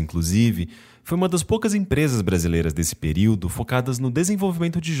Brothers, inclusive, foi uma das poucas empresas brasileiras desse período focadas no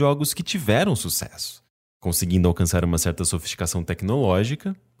desenvolvimento de jogos que tiveram sucesso, conseguindo alcançar uma certa sofisticação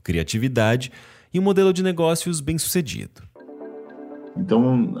tecnológica, criatividade e um modelo de negócios bem-sucedido.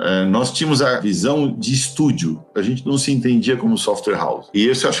 Então, nós tínhamos a visão de estúdio. A gente não se entendia como software house. E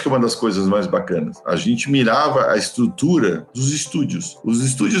isso eu acho que é uma das coisas mais bacanas. A gente mirava a estrutura dos estúdios. Os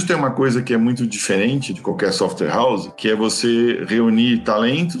estúdios têm uma coisa que é muito diferente de qualquer software house, que é você reunir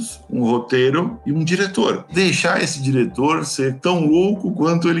talentos, um roteiro e um diretor. Deixar esse diretor ser tão louco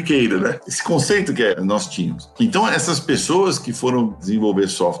quanto ele queira, né? Esse conceito que nós tínhamos. Então, essas pessoas que foram desenvolver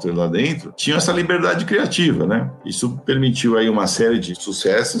software lá dentro tinham essa liberdade criativa, né? Isso permitiu aí uma série de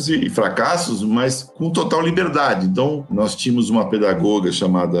sucessos e fracassos, mas com total liberdade. Então, nós tínhamos uma pedagoga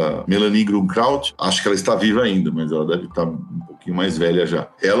chamada Melanie Grunkraut, acho que ela está viva ainda, mas ela deve estar um pouquinho mais velha já.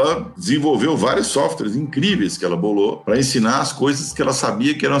 Ela desenvolveu vários softwares incríveis que ela bolou para ensinar as coisas que ela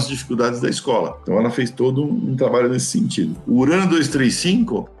sabia que eram as dificuldades da escola. Então, ela fez todo um trabalho nesse sentido. O Urano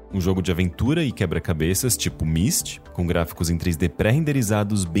 235... um jogo de aventura e quebra-cabeças tipo Myst, com gráficos em 3D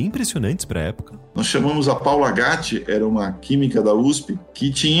pré-renderizados bem impressionantes para a época. Nós chamamos a Paula Gatti, era uma química da USP,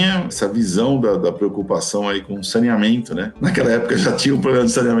 que tinha essa visão da preocupação aí com saneamento, né? Naquela época já tinha um programa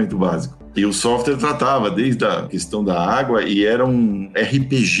de saneamento básico. E o software tratava desde a questão da água e era um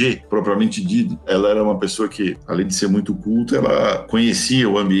RPG propriamente dito. Ela era uma pessoa que, além de ser muito culta, ela conhecia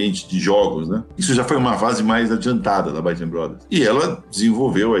o ambiente de jogos, né? Isso já foi uma fase mais adiantada da Byte & Brothers. E ela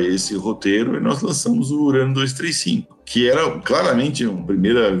desenvolveu aí esse roteiro e nós lançamos o Urano 235. Que era claramente uma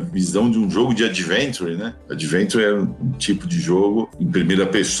primeira visão de um jogo de adventure, né? Adventure é um tipo de jogo em primeira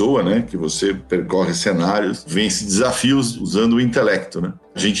pessoa, né? Que você percorre cenários, vence desafios usando o intelecto, né?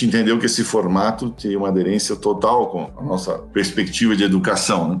 A gente entendeu que esse formato tinha uma aderência total com a nossa perspectiva de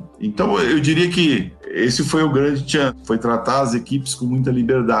educação, né? Então, eu diria que esse foi o grande tchan, foi tratar as equipes com muita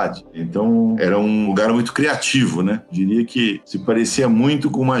liberdade. Então, era um lugar muito criativo, né? Diria que se parecia muito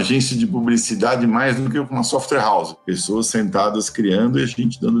com uma agência de publicidade mais do que com uma software house. Pessoas sentadas criando e a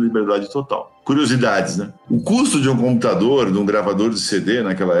gente dando liberdade total. Curiosidades, né? O custo de um computador, de um gravador de CD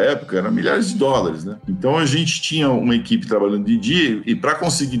naquela época era milhares de dólares, né? Então a gente tinha uma equipe trabalhando de dia e para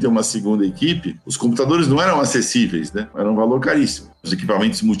conseguir ter uma segunda equipe, os computadores não eram acessíveis, né? Era um valor caríssimo. Os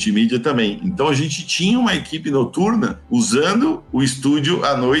equipamentos multimídia também. Então a gente tinha uma equipe noturna usando o estúdio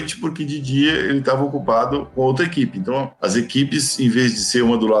à noite porque de dia ele estava ocupado com outra equipe. Então as equipes, em vez de ser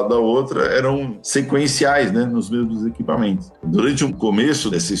uma do lado da outra, eram sequenciais, né? Nos mesmos equipamentos. Durante o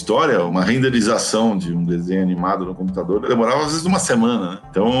começo dessa história, uma renderização de um desenho animado no computador demorava às vezes uma semana, né?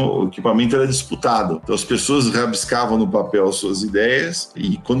 Então o equipamento era disputado. Então as pessoas rabiscavam no papel suas ideias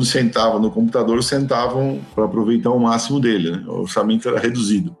e quando sentavam no computador, sentavam para aproveitar o máximo dele, né? O orçamento era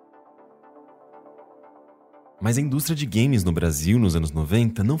reduzido. Mas a indústria de games no Brasil nos anos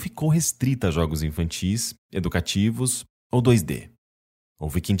 90 não ficou restrita a jogos infantis, educativos ou 2D.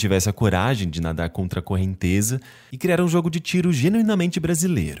 Houve quem tivesse a coragem de nadar contra a correnteza e criar um jogo de tiro genuinamente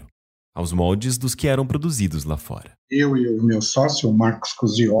brasileiro, aos moldes dos que eram produzidos lá fora. Eu e o meu sócio, o Marcos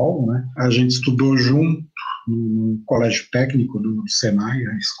Coziol, né, a gente estudou junto no colégio técnico do Senai,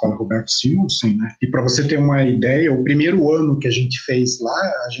 a escola Roberto Simonsen, né? E para você ter uma ideia, o primeiro ano que a gente fez lá,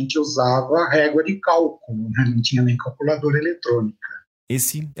 a gente usava régua de cálculo, né? Não tinha nem calculadora eletrônica.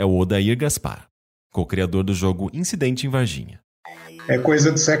 Esse é o Odair Gaspar, co-criador do jogo Incidente em Varginha. É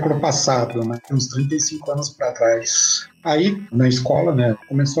coisa do século passado, né? Uns 35 anos para trás. Aí, na escola, né,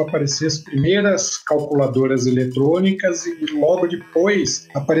 começou a aparecer as primeiras calculadoras eletrônicas e logo depois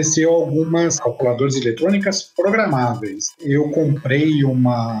apareceu algumas calculadoras eletrônicas programáveis. Eu comprei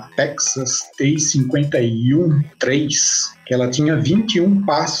uma Texas T51-3, que ela tinha 21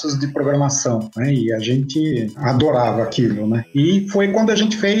 passos de programação, né, e a gente adorava aquilo, né. E foi quando a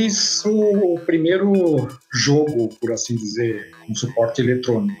gente fez o primeiro jogo, por assim dizer, com suporte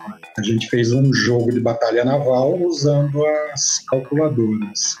eletrônico, né. A gente fez um jogo de batalha naval usando as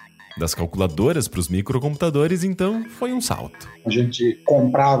calculadoras. Das calculadoras para os microcomputadores, então, foi um salto. A gente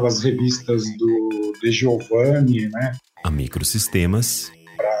comprava as revistas do De Giovanni, né? A Microsistemas.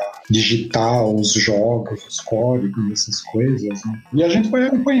 Para digitar os jogos, os códigos, essas coisas, né? E a gente foi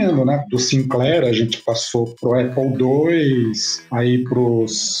acompanhando, né? Do Sinclair, a gente passou pro Apple II, aí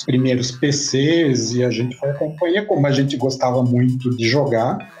pros primeiros PCs, e a gente foi acompanhando. Como a gente gostava muito de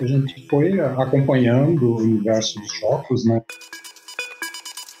jogar, a gente foi acompanhando o universo dos jogos, né?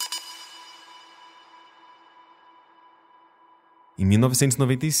 Em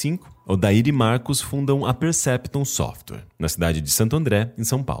 1995, Odair e Marcos fundam a Percepton Software, na cidade de Santo André, em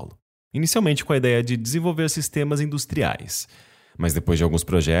São Paulo. Inicialmente com a ideia de desenvolver sistemas industriais, mas depois de alguns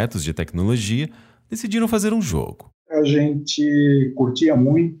projetos de tecnologia, decidiram fazer um jogo. A a gente curtia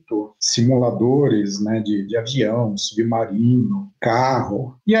muito simuladores, né, de avião, submarino,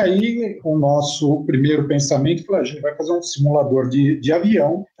 carro. E aí o nosso primeiro pensamento foi: a gente vai fazer um simulador de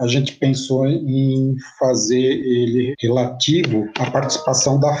avião. A gente pensou em fazer ele relativo à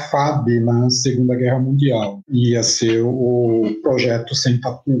participação da FAB na Segunda Guerra Mundial. Ia ser o projeto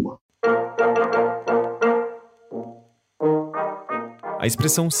Senta-Pua. A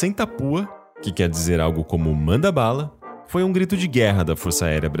expressão Senta-Pua, que quer dizer algo como manda bala, foi um grito de guerra da Força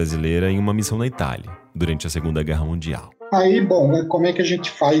Aérea Brasileira em uma missão na Itália, durante a Segunda Guerra Mundial. Aí, bom, como é que a gente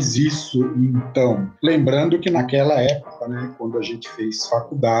faz isso, então? Lembrando que naquela época, né, quando a gente fez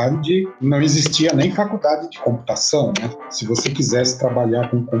faculdade, não existia nem faculdade de computação, né? Se você quisesse trabalhar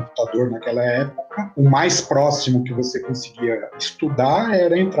com computador naquela época, o mais próximo que você conseguia estudar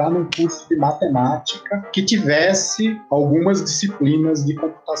era entrar num curso de matemática que tivesse algumas disciplinas de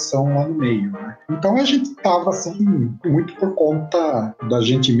computação lá no meio, né? Então a gente estava, assim, muito por conta da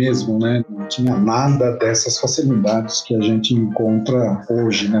gente mesmo, né? Não tinha nada dessas facilidades que a gente encontra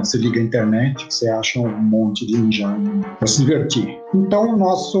hoje, né? Você liga a internet, você acha um monte de engine para se divertir. Então,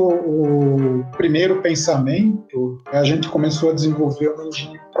 o primeiro pensamento, a gente começou a desenvolver uma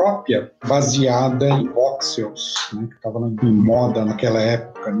engine própria, baseada em voxels, né, que estava em moda naquela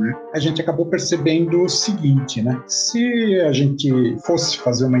época, né? A gente acabou percebendo o seguinte, né? Se a gente fosse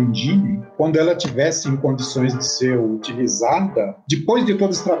fazer uma engine, quando ela tivesse em condições de ser utilizada, depois de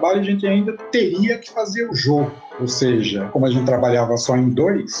todo esse trabalho, a gente ainda teria que fazer o jogo. Ou seja, como a gente trabalhava só em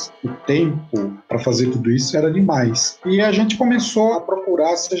 2, o tempo para fazer tudo isso era demais. E a gente começou a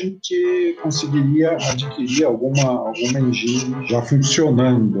procurar se a gente conseguiria adquirir alguma engine já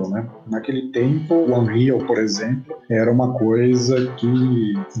funcionando, né? Naquele tempo, o Unreal, por exemplo, era uma coisa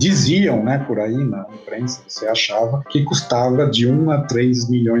que diziam, né, por aí na imprensa, você achava que custava de 1 a 3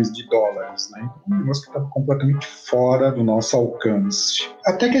 milhões de dólares, né? Um negócio que estava completamente fora do nosso alcance.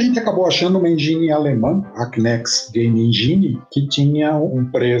 Até que a gente acabou achando uma engine alemã, a Knex Game Engine, que tinha um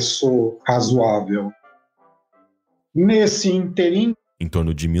preço razoável. Nesse interim, em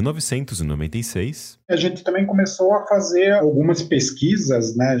torno de 1996, a gente também começou a fazer algumas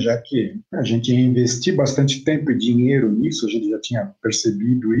pesquisas, né, já que a gente ia investir bastante tempo e dinheiro nisso, a gente já tinha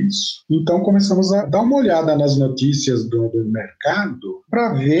percebido isso. Então começamos a dar uma olhada nas notícias do mercado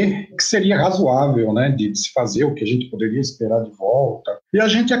para ver o que seria razoável, né, de se fazer, o que a gente poderia esperar de volta. E a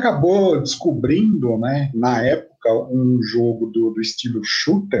gente acabou descobrindo, né, na época, um jogo do estilo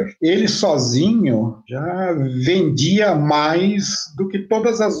shooter, ele sozinho já vendia mais do que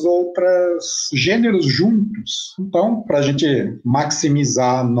todas as outras gêneros juntos. Então, para a gente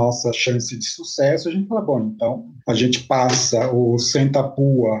maximizar a nossa chance de sucesso, a gente fala, bom, então a gente passa o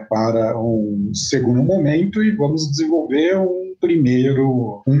Senta-Pua para um segundo momento e vamos desenvolver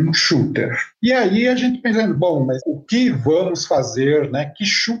um shooter. E aí a gente pensando, bom, mas o que vamos fazer, né? Que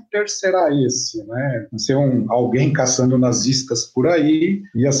shooter será esse, né? Vai ser alguém caçando nazistas por aí,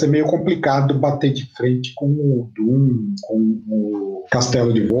 ia ser meio complicado bater de frente com o Doom, com o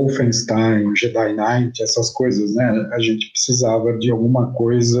Castelo de Wolfenstein, o Jedi Knight, essas coisas, né? A gente precisava de alguma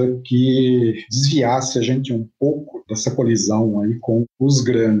coisa que desviasse a gente um pouco dessa colisão aí com os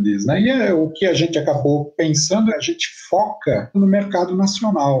grandes, né? E o que a gente acabou pensando, a gente foca no mercado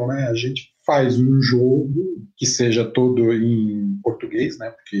nacional, né? A gente faz um jogo que seja todo em português,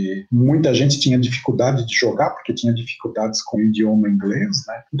 né? Porque muita gente tinha dificuldade de jogar, porque tinha dificuldades com o idioma inglês,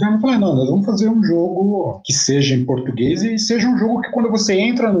 né? Então eu falei, não, nós vamos fazer um jogo que seja em português e seja um jogo que quando você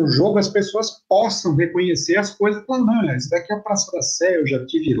entra no jogo as pessoas possam reconhecer as coisas e falar, não, isso daqui é a Praça da Sé, eu já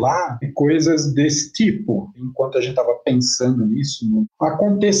estive lá, e coisas desse tipo. Enquanto a gente estava pensando nisso, né?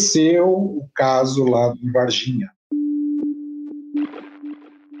 Aconteceu o caso lá em Varginha.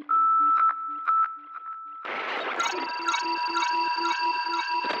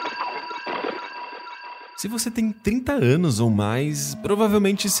 Se você tem 30 anos ou mais,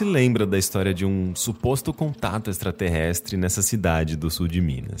 provavelmente se lembra da história de um suposto contato extraterrestre nessa cidade do sul de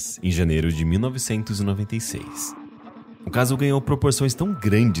Minas, em janeiro de 1996. O caso ganhou proporções tão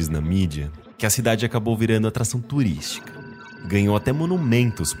grandes na mídia que a cidade acabou virando atração turística. Ganhou até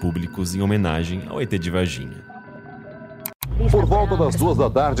monumentos públicos em homenagem ao ET de Varginha. Por volta das 2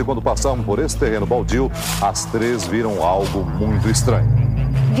 da tarde, quando passavam por esse terreno baldio, as 3 viram algo muito estranho.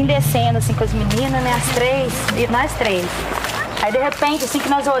 Vim descendo assim com as meninas, né, as 3, e nós 3. Aí, de repente, assim, que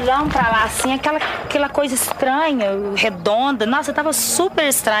nós olhamos pra lá, assim, aquela coisa estranha, redonda. Nossa, tava super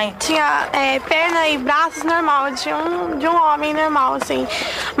estranho. Tinha perna e braços normal, de um homem normal, assim.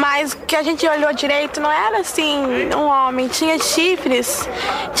 Mas que a gente olhou direito não era, assim, um homem. Tinha chifres,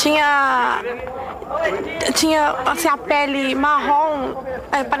 tinha assim, a pele marrom,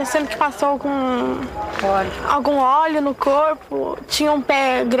 parecendo que passou com algum óleo no corpo. Tinha um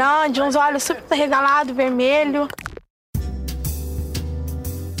pé grande, uns olhos super arregalados, vermelho.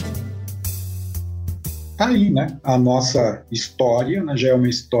 Tá aí, né? A nossa história, né, já é uma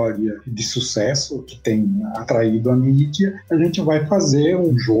história de sucesso que tem atraído a mídia. A gente vai fazer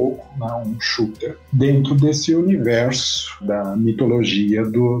um jogo, né, um shooter, dentro desse universo da mitologia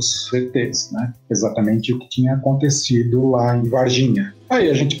dos ETs, né? Exatamente o que tinha acontecido lá em Varginha. Aí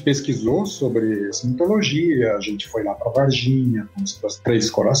a gente pesquisou sobre essa mitologia, a gente foi lá para Varginha, os Três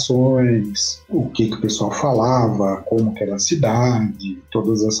Corações, o que o pessoal falava, como que era a cidade,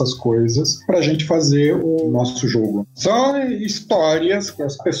 todas essas coisas, para a gente fazer o nosso jogo. São histórias que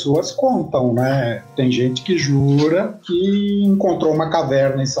as pessoas contam, né? Tem gente que jura que encontrou uma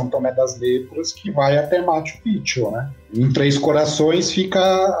caverna em São Tomé das Letras que vai até Machu Picchu, né? Em Três Corações fica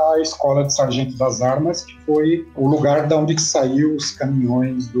a Escola de Sargento das Armas, que foi o lugar de onde saiu os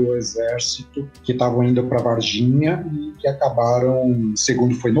caminhões do exército que estavam indo para Varginha e que acabaram,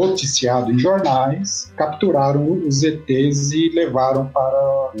 segundo foi noticiado em jornais, capturaram os ETs e levaram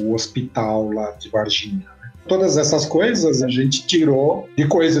para o hospital lá de Varginha. Todas essas coisas a gente tirou de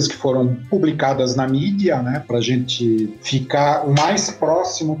coisas que foram publicadas na mídia, né, para a gente ficar o mais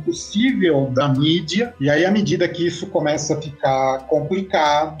próximo possível da mídia. E aí, à medida que isso começa a ficar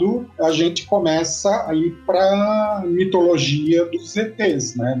complicado, a gente começa a ir para a mitologia dos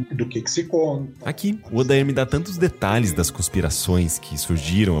ETs, né, do que se conta. Aqui, o Odair me dá tantos detalhes das conspirações que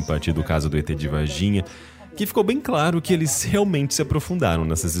surgiram a partir do caso do ET de Varginha, que ficou bem claro que eles realmente se aprofundaram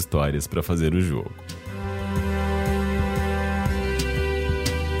nessas histórias para fazer o jogo.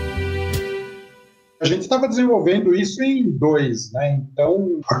 A gente estava desenvolvendo isso em 2, né?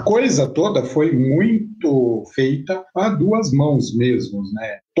 Então a coisa toda foi muito feita a 2 mãos mesmo,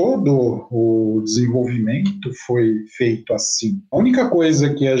 né? Todo o desenvolvimento foi feito assim. A única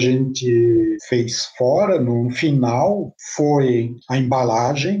coisa que a gente fez fora no final foi a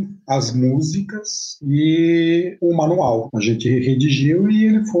embalagem, as músicas e o manual. A gente redigiu e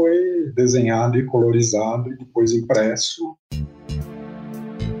ele foi desenhado e colorizado e depois impresso.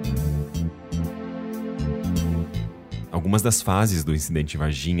 Algumas das fases do incidente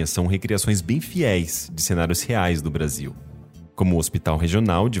Varginha são recriações bem fiéis de cenários reais do Brasil, como o Hospital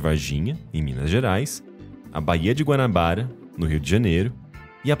Regional de Varginha, em Minas Gerais, a Baía de Guanabara, no Rio de Janeiro,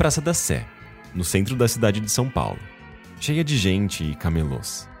 e a Praça da Sé, no centro da cidade de São Paulo, cheia de gente e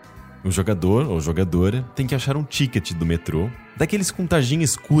camelôs. O jogador ou jogadora tem que achar um ticket do metrô, daqueles com tarjinha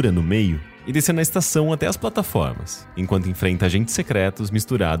escura no meio, e descer na estação até as plataformas, enquanto enfrenta agentes secretos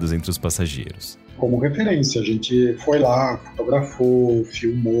misturados entre os passageiros. Como referência, a gente foi lá, fotografou,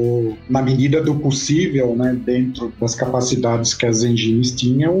 filmou, na medida do possível, né, dentro das capacidades que as engines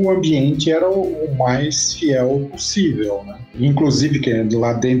tinham, o ambiente era o mais fiel possível, né? Inclusive, que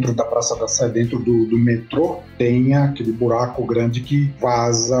lá dentro da Praça da Sé, dentro do metrô, tem aquele buraco grande que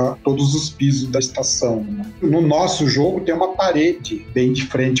vaza todos os pisos da estação, né? No nosso jogo tem uma parede bem de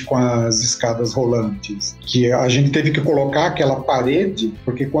frente com as escadas rolantes, que a gente teve que colocar aquela parede,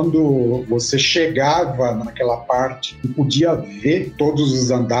 porque quando você chegava naquela parte e podia ver todos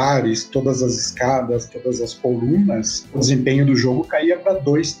os andares, todas as escadas, todas as colunas, o desempenho do jogo caía para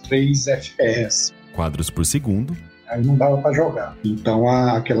 2, 3 FPS. Quadros por segundo. Aí não dava para jogar. Então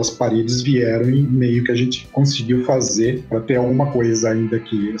aquelas paredes vieram e meio que a gente conseguiu fazer para ter alguma coisa ainda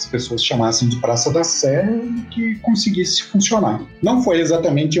que as pessoas chamassem de Praça da Sé e que conseguisse funcionar. Não foi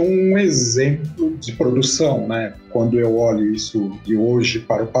exatamente um exemplo de produção, né? Quando eu olho isso de hoje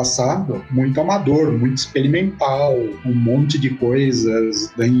para o passado, muito amador, muito experimental, um monte de coisas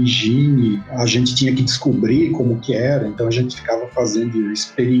da engine, a gente tinha que descobrir como que era, então a gente ficava fazendo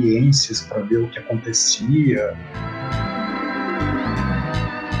experiências para ver o que acontecia.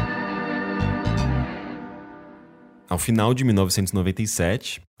 Ao final de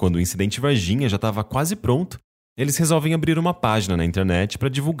 1997, quando o incidente Varginha já estava quase pronto, eles resolvem abrir uma página na internet para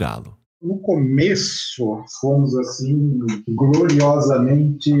divulgá-lo. No começo, fomos assim,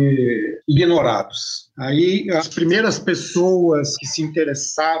 gloriosamente ignorados. Aí, as primeiras pessoas que se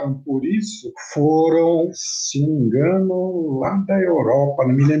interessaram por isso foram, se não me engano, lá da Europa,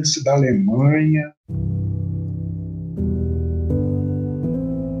 não me lembro se da Alemanha.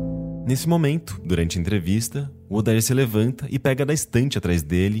 Nesse momento, durante a entrevista, o Odair se levanta e pega da estante atrás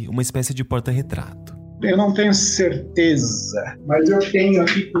dele uma espécie de porta-retrato. Eu não tenho certeza, mas eu tenho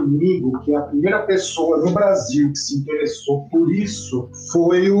aqui comigo que a primeira pessoa no Brasil que se interessou por isso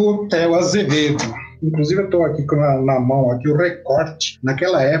foi o Theo Azevedo. Inclusive eu estou aqui na mão aqui o recorte.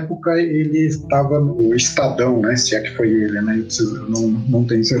 Naquela época ele estava no Estadão, né? Se é que foi ele, né? Eu não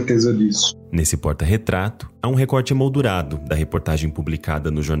tenho certeza disso. Nesse porta-retrato, há um recorte emoldurado da reportagem publicada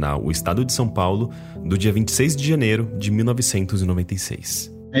no jornal O Estado de São Paulo, do dia 26 de janeiro de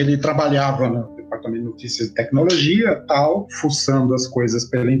 1996. Ele trabalhava no Departamento de Notícias e Tecnologia, tal, fuçando as coisas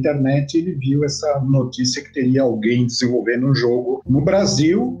pela internet, ele viu essa notícia que teria alguém desenvolvendo um jogo no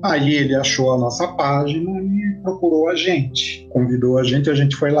Brasil. Aí ele achou a nossa página e procurou a gente, convidou a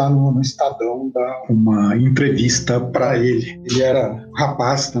gente foi lá no Estadão dar uma entrevista para ele. Ele era um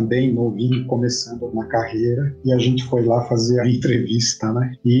rapaz também, novinho, começando na carreira, e a gente foi lá fazer a entrevista,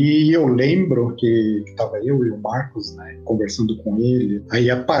 né? E eu lembro que estava eu e o Marcos, né, conversando com ele, aí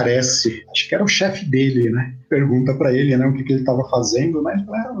aparece, acho que era o chefe dele, né? Pergunta pra ele, né, o que ele estava fazendo, né? Ele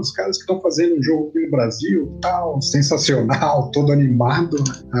fala, os caras que estão fazendo um jogo aqui no Brasil, tal, sensacional, todo animado.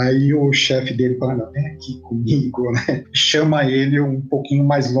 Aí o chefe dele fala, vem aqui comigo, né? Chama ele um pouquinho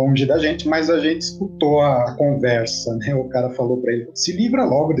mais longe da gente, mas a gente escutou a conversa, né? O cara falou pra ele, se livra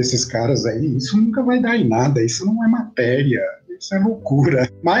logo desses caras aí, isso nunca vai dar em nada, isso não é matéria. Isso é loucura.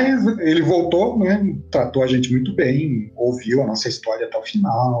 Mas ele voltou, né? Tratou a gente muito bem, ouviu a nossa história até o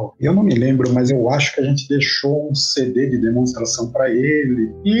final. Eu não me lembro, mas eu acho que a gente deixou um CD de demonstração para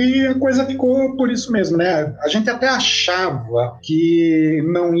ele. E a coisa ficou por isso mesmo, né? A gente até achava que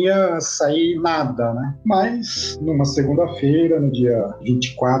não ia sair nada, né? Mas numa segunda-feira, no dia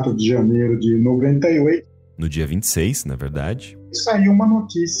 24 de janeiro de 98, no dia 26, na verdade, saiu uma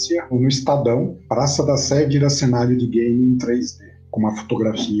notícia no Estadão, Praça da Sé vira cenário de game em 3D, com uma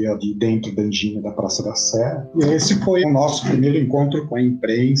fotografia de dentro da engine da Praça da Sé. E esse foi o nosso primeiro encontro com a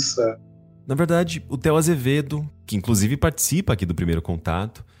imprensa. Na verdade, o Theo Azevedo, que inclusive participa aqui do Primeiro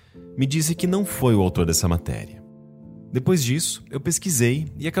Contato, me disse que não foi o autor dessa matéria. Depois disso, eu pesquisei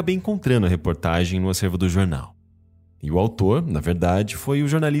e acabei encontrando a reportagem no acervo do jornal. E o autor, na verdade, foi o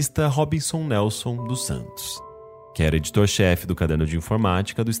jornalista Robinson Nelson dos Santos, que era editor-chefe do Caderno de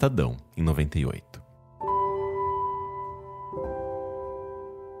Informática do Estadão, em 98.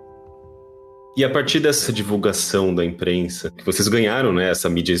 E a partir dessa divulgação da imprensa, que vocês ganharam, né, essa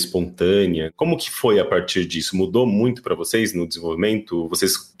mídia espontânea, como que foi a partir disso? Mudou muito para vocês no desenvolvimento?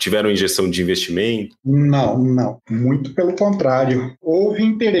 Vocês tiveram injeção de investimento? Não. Muito pelo contrário. Houve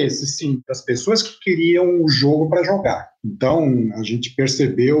interesse, sim, das pessoas que queriam o jogo para jogar. Então, a gente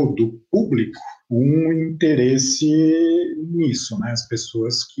percebeu do público um interesse nisso, né? As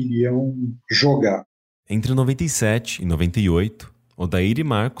pessoas queriam jogar. Entre 97 e 98, Odair e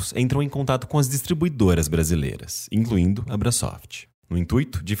Marcos entram em contato com as distribuidoras brasileiras, incluindo a Brasoft, no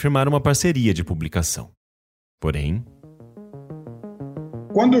intuito de firmar uma parceria de publicação. Porém,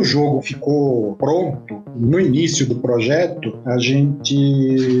 quando o jogo ficou pronto, no início do projeto, a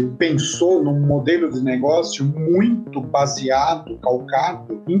gente pensou num modelo de negócio muito baseado,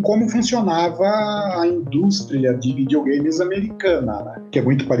 calcado, em como funcionava a indústria de videogames americana, né? Que é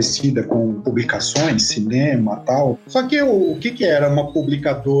muito parecida com publicações, cinema e tal. Só que o que era uma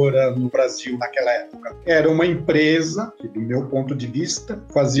publicadora no Brasil naquela época? Era uma empresa que, do meu ponto de vista,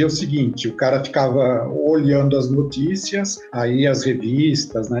 fazia o seguinte, o cara ficava olhando as notícias, aí as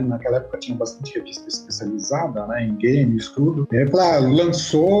revistas, né? Naquela época tinha bastante revista especializada, né? Em games, tudo.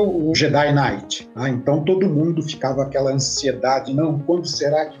 Lançou o Jedi Knight. Então todo mundo ficava aquela ansiedade, não, quando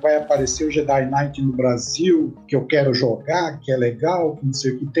será que vai aparecer o Jedi Knight no Brasil, que eu quero jogar, que é legal, que não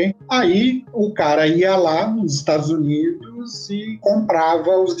sei o que tem. Aí o cara ia lá nos Estados Unidos e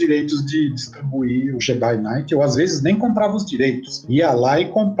comprava os direitos de distribuir o Jedi Knight, ou às vezes nem comprava os direitos. Ia lá e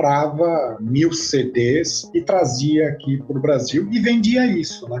comprava 1000 CDs e trazia aqui para o Brasil e vendia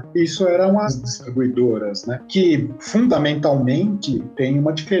isso, né? Isso eram as distribuidoras, né? Que fundamentalmente tem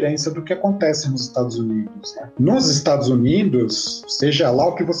uma diferença do que acontece nos Estados Unidos, né? Nos Estados Unidos, seja lá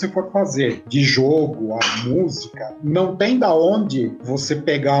o que você for fazer, de jogo, a música, não tem da onde você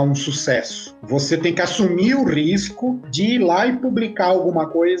pegar um sucesso. Você tem que assumir o risco de ir lá e publicar alguma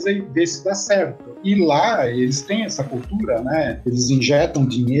coisa e ver se dá certo. E lá eles têm essa cultura, né? Eles injetam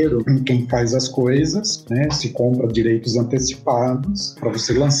dinheiro em quem faz as coisas, né? Se compra direitos antecipados para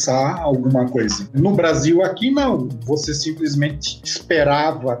você lançar alguma coisa. No Brasil aqui não, você simplesmente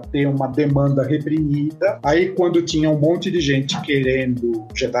esperava ter uma demanda reprimida, aí quando tinha um monte de gente querendo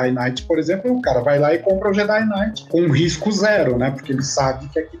Jedi Knight, por exemplo, o cara vai lá e compra o Jedi Knight com risco zero, né? Porque ele sabe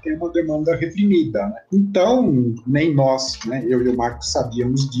que aqui tem uma demanda reprimida, né? Então, nem nós nós, né, eu e o Marcos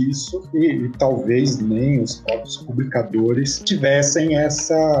sabíamos disso e talvez nem os próprios publicadores tivessem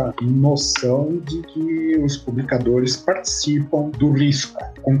essa noção de que os publicadores participam do risco.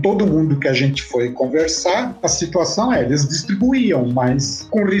 Com todo mundo que a gente foi conversar, a situação é, eles distribuíam, mas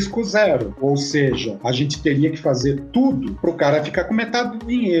com risco zero. Ou seja, a gente teria que fazer tudo para o cara ficar com metade do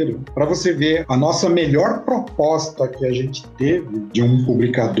dinheiro. Para você ver, a nossa melhor proposta que a gente teve de um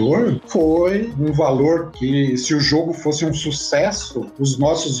publicador foi um valor que, se o jogo fosse um sucesso, os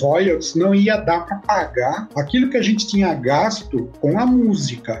nossos royalties não ia dar para pagar aquilo que a gente tinha gasto com a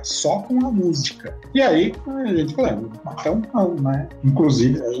música, só com a música. E aí a gente falou, então não, né?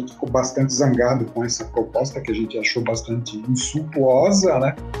 Inclusive, a gente ficou bastante zangado com essa proposta, que a gente achou bastante insultuosa,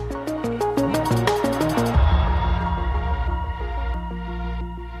 né?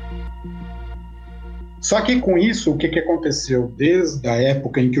 Só que com isso, o que aconteceu? Desde a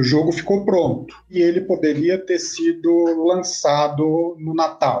época em que o jogo ficou pronto, e ele poderia ter sido lançado no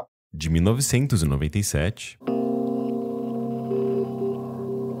Natal. De 1997...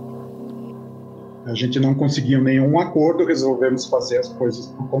 A gente não conseguiu nenhum acordo, resolvemos fazer as coisas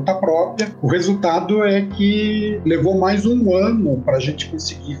por conta própria. O resultado é que levou mais um ano para a gente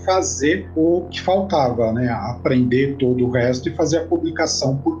conseguir fazer o que faltava, né? Aprender todo o resto e fazer a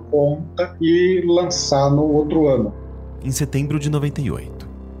publicação por conta e lançar no outro ano. Em setembro de 98.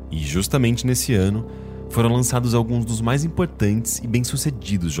 E justamente nesse ano, foram lançados alguns dos mais importantes e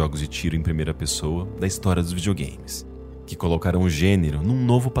bem-sucedidos jogos de tiro em primeira pessoa da história dos videogames, que colocaram o gênero num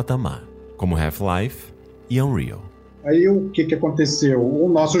novo patamar, como Half-Life e Unreal. Aí o que aconteceu? O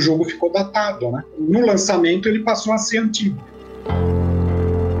nosso jogo ficou datado, né? No lançamento ele passou a ser antigo.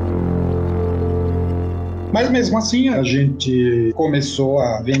 Mas mesmo assim a gente começou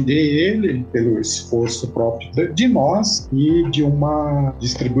a vender ele pelo esforço próprio de nós e de uma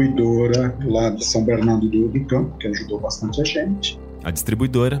distribuidora lá de São Bernardo do Campo, que ajudou bastante a gente. A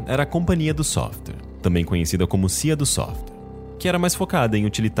distribuidora era a Companhia do Software, também conhecida como CIA do Software, que era mais focada em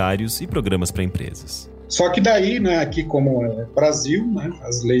utilitários e programas para empresas. Só que daí, né, aqui como é Brasil, né,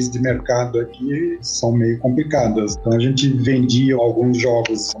 as leis de mercado aqui são meio complicadas. Então a gente vendia alguns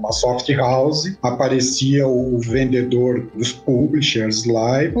jogos numa soft house, aparecia o vendedor dos publishers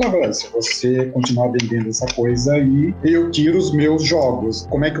lá e falava, se você continuar vendendo essa coisa aí, eu tiro os meus jogos.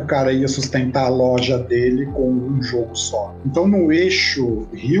 Como é que o cara ia sustentar a loja dele com um jogo só? Então no eixo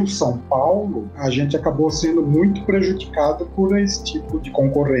Rio-São Paulo, a gente acabou sendo muito prejudicado por esse tipo de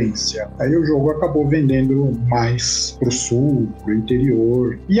concorrência. Aí o jogo acabou vendendo mais pro sul, pro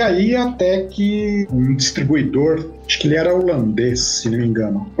interior. E aí até que um distribuidor, acho que ele era holandês, se não me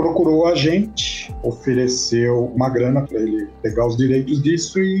engano, procurou a gente, ofereceu uma grana para ele pegar os direitos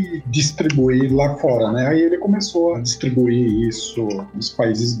disso e distribuir lá fora, né? Aí ele começou a distribuir isso nos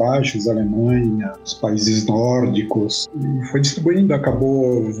Países Baixos, Alemanha, nos países nórdicos, e foi distribuindo,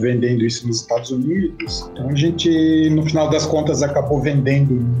 acabou vendendo isso nos Estados Unidos. Então a gente, no final das contas, acabou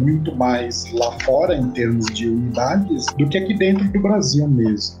vendendo muito mais lá fora, em termos de unidades, do que aqui dentro do Brasil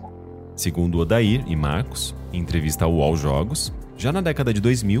mesmo. Segundo Odair e Marcos, em entrevista ao UOL Jogos, já na década de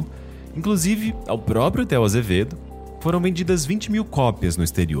 2000, inclusive ao próprio Theo Azevedo, foram vendidas 20 mil cópias no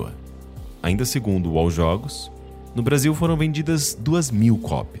exterior. Ainda segundo o UOL Jogos, no Brasil foram vendidas 2.000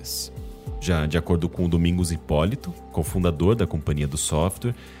 cópias. Já de acordo com o Domingos Hipólito, cofundador da Companhia do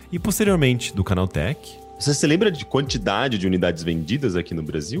Software e posteriormente do Canaltech. Você se lembra de quantidade de unidades vendidas aqui no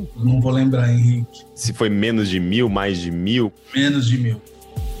Brasil? Não vou lembrar, Henrique. Se foi menos de 1.000, mais de 1.000? Menos de 1.000.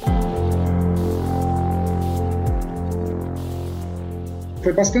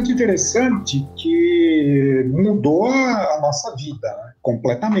 Foi bastante interessante que mudou a nossa vida, né?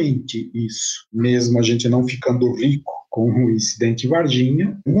 Completamente isso. Mesmo a gente não ficando rico com o incidente em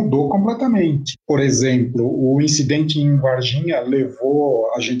Varginha, mudou completamente. Por exemplo, o incidente em Varginha levou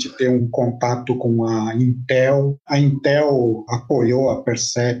a gente a ter um contato com a Intel. A Intel apoiou a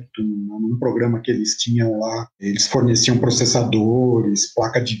Perceptum num programa que eles tinham lá. Eles forneciam processadores,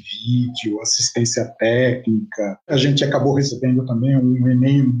 placa de vídeo, assistência técnica. A gente acabou recebendo também um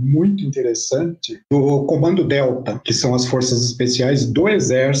e-mail muito interessante do Comando Delta, que são as forças especiais do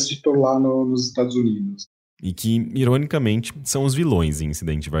Exército lá nos Estados Unidos. E que, ironicamente, são os vilões em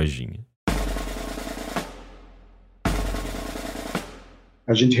Incidente Varginha.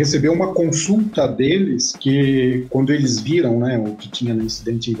 A gente recebeu uma consulta deles que, quando eles viram, né, o que tinha no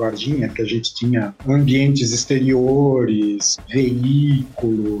incidente em Varginha, que a gente tinha ambientes exteriores,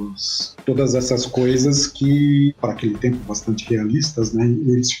 veículos, todas essas coisas que, para aquele tempo, bastante realistas, né,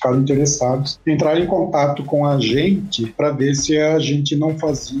 eles ficaram interessados, entraram em contato com a gente para ver se a gente não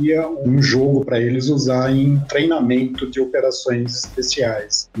fazia um jogo para eles usar em treinamento de operações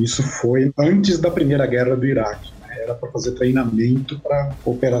especiais. Isso foi antes da Primeira Guerra do Iraque. era para fazer treinamento para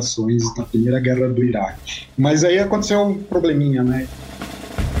operações na Primeira Guerra do Iraque. Mas aí aconteceu um probleminha, né?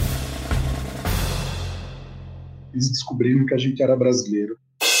 Eles descobriram que a gente era brasileiro.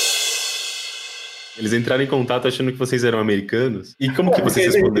 Eles entraram em contato achando que vocês eram americanos? E como que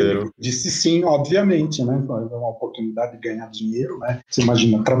vocês responderam? Disse sim, obviamente, né? Foi uma oportunidade de ganhar dinheiro, né? Você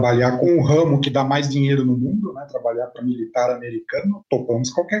imagina, trabalhar com um ramo que dá mais dinheiro no mundo, né? Trabalhar para militar americano,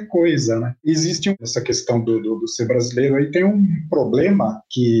 topamos qualquer coisa, né? Existe essa questão do ser brasileiro aí, tem um problema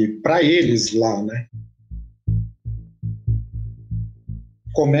que, para eles lá, né?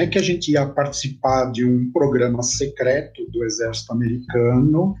 Como é que a gente ia participar de um programa secreto do exército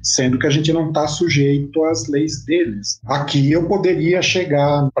americano, sendo que a gente não está sujeito às leis deles? Aqui eu poderia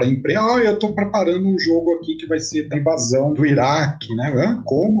chegar para a empresa, eu estou preparando um jogo aqui que vai ser da invasão do Iraque, né?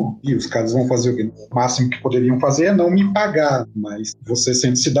 Como? E os caras vão fazer o quê? O máximo que poderiam fazer é não me pagar, mas você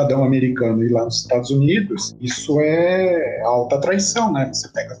sendo cidadão americano e lá nos Estados Unidos, isso é alta traição, né? Você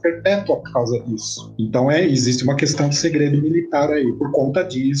pega perpétua por causa disso. Então existe uma questão de segredo militar aí, por conta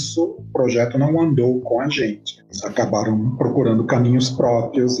disso, o projeto não andou com a gente. Eles acabaram procurando caminhos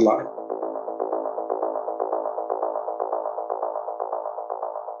próprios lá.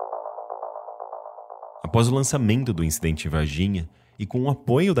 Após o lançamento do incidente em Varginha, e com o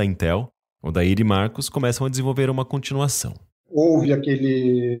apoio da Intel, Odair e Marcos começam a desenvolver uma continuação. Houve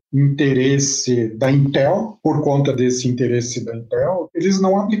aquele interesse da Intel, por conta desse interesse da Intel, eles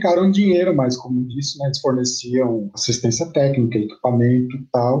não aplicaram dinheiro, mas como disse, né, eles forneciam assistência técnica, equipamento e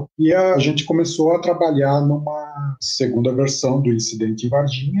tal, e a gente começou a trabalhar numa segunda versão do incidente em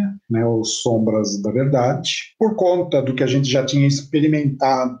Varginha, né, os Sombras da Verdade, por conta do que a gente já tinha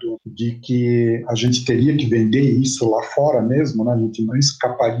experimentado, de que a gente teria que vender isso lá fora mesmo, né, a gente não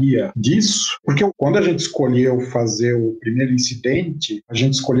escaparia disso, porque quando a gente escolheu fazer o primeiro incidente, a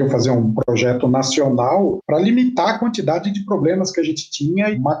gente escolheu fazer um projeto nacional para limitar a quantidade de problemas que a gente tinha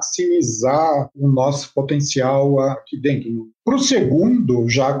e maximizar o nosso potencial aqui dentro. Para o segundo,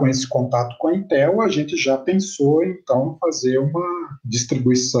 já com esse contato com a Intel, a gente já pensou, então, fazer uma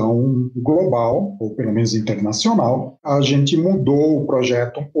distribuição global, ou pelo menos internacional. A gente mudou o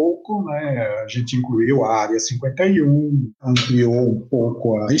projeto um pouco, né? A gente incluiu a Área 51, ampliou um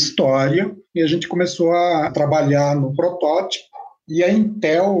pouco a história, e a gente começou a trabalhar no protótipo. E a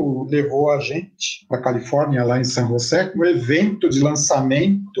Intel levou a gente para a Califórnia, lá em San José, no evento de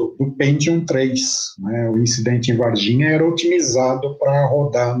lançamento do Pentium 3. Né? O incidente em Varginha era otimizado para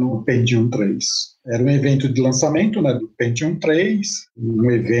rodar no Pentium 3. Era um evento de lançamento, né, do Pentium 3, um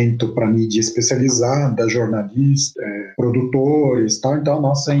evento para mídia especializada, jornalistas, produtores, tal. Então, a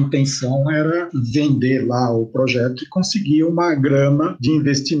nossa intenção era vender lá o projeto e conseguir uma grana de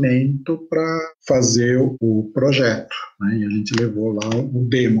investimento para fazer o projeto. Né? E a gente levou lá o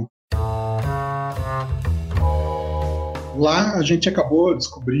demo. Lá a gente acabou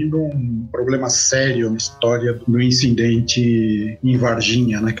descobrindo um problema sério na história do incidente em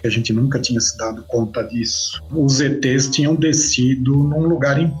Varginha, né, que a gente nunca tinha se dado conta disso. Os ETs tinham descido num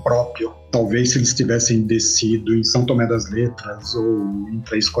lugar impróprio. Talvez se eles tivessem descido em São Tomé das Letras ou em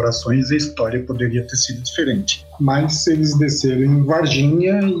Três Corações, a história poderia ter sido diferente. Mas eles desceram em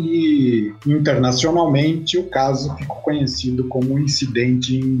Varginha e internacionalmente o caso ficou conhecido como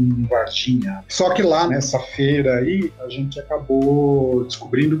incidente em Varginha. Só que lá nessa feira aí a gente acabou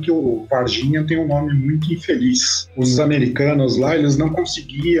descobrindo que o Varginha tem um nome muito infeliz. Os americanos lá, eles não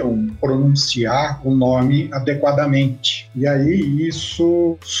conseguiam pronunciar o nome adequadamente. E aí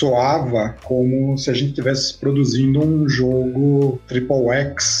isso soava como se a gente estivesse produzindo um jogo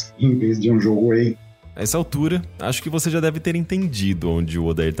XXX em vez de um jogo A. A essa altura, acho que você já deve ter entendido onde o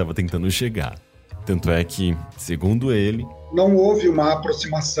Odair estava tentando chegar. Tanto é que, segundo ele, não houve uma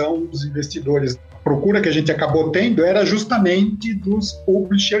aproximação dos investidores. A procura que a gente acabou tendo era justamente dos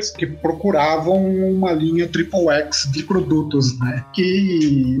publishers que procuravam uma linha XXX de produtos, né?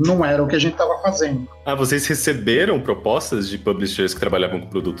 Que não era o que a gente estava fazendo. Ah, vocês receberam propostas de publishers que trabalhavam com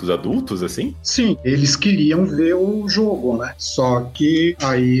produtos adultos, assim? Sim, eles queriam ver o jogo, né? Só que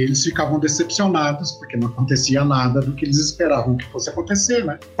aí eles ficavam decepcionados, porque não acontecia nada do que eles esperavam que fosse acontecer,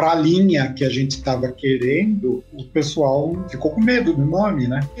 né? Para a linha que a gente estava querendo, o pessoal ficou com medo do nome,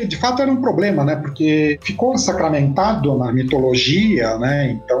 né? E de fato era um problema, né? Porque ficou sacramentado na mitologia,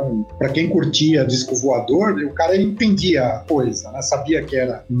 né? Então, para quem curtia disco voador, o cara entendia a coisa, né? Sabia que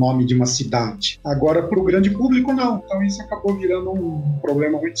era o nome de uma cidade. Agora, para o grande público, não. Então, isso acabou virando um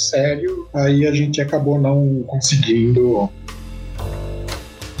problema muito sério. Aí a gente acabou não conseguindo.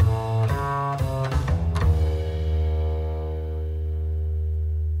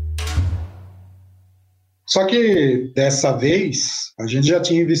 Só que dessa vez a gente já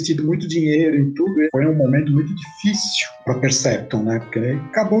tinha investido muito dinheiro em tudo, e foi um momento muito difícil para Percepton, né? Porque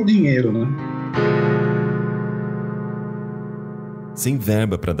acabou o dinheiro, né? Sem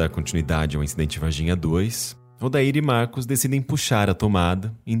verba para dar continuidade ao incidente Varginha 2, Odair e Marcos decidem puxar a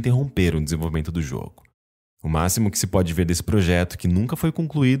tomada e interromper o desenvolvimento do jogo. O máximo que se pode ver desse projeto, que nunca foi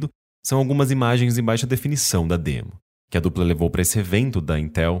concluído, são algumas imagens em baixa definição da demo, que a dupla levou para esse evento da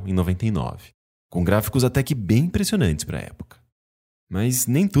Intel em 99, com gráficos até que bem impressionantes para a época. Mas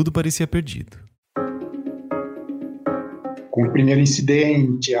nem tudo parecia perdido. Com o primeiro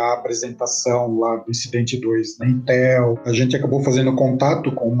incidente, a apresentação lá do incidente 2 na Intel, a gente acabou fazendo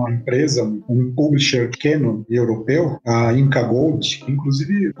contato com uma empresa, um publisher pequeno europeu, a Inca Gold, que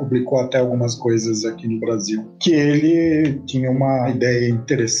inclusive publicou até algumas coisas aqui no Brasil, que ele tinha uma ideia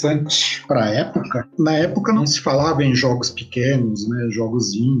interessante para a época. Na época não se falava em jogos pequenos, né,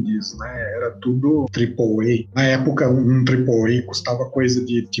 jogos indies, né, era tudo AAA. Na época um AAA custava coisa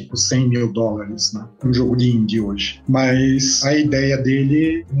de tipo $100 mil, né, um jogo de indie hoje. Mas a ideia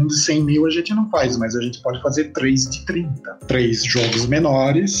dele, um de 100 mil a gente não faz, mas a gente pode fazer 3 de 30. 3 jogos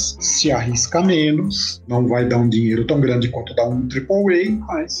menores, se arrisca menos, não vai dar um dinheiro tão grande quanto dá um AAA,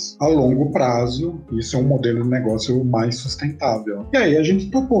 mas a longo prazo, isso é um modelo de negócio mais sustentável. E aí a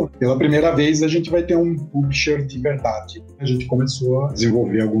gente topou. Pela primeira vez a gente vai ter um publisher de verdade. A gente começou a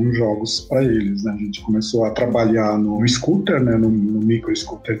desenvolver alguns jogos para eles, né? A gente começou a trabalhar no scooter, né? no Micro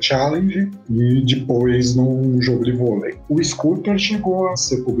Scooter Challenge, e depois num jogo de vôlei. O Scooter chegou a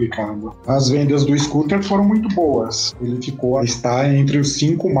ser publicado. As vendas do Scooter foram muito boas. Ele está entre os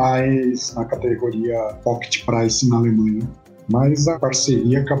 5 mais na categoria Pocket Price na Alemanha. Mas a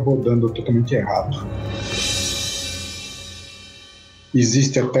parceria acabou dando totalmente errado.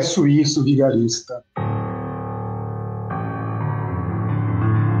 Existe até suíço vigarista.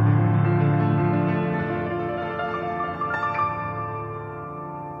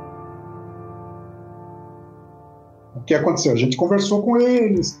 O que aconteceu? A gente conversou com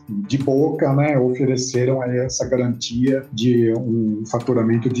eles, de boca, né? Ofereceram aí essa garantia de um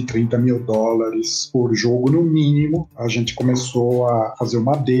faturamento de $30 mil por jogo no mínimo. A gente começou a fazer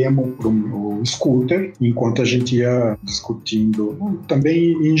uma demo para o Scooter, enquanto a gente ia discutindo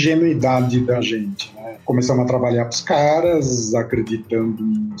também ingenuidade da gente, né? Começamos a trabalhar para os caras, acreditando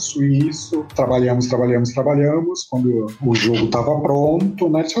em suíço. Trabalhamos. Quando o jogo estava pronto,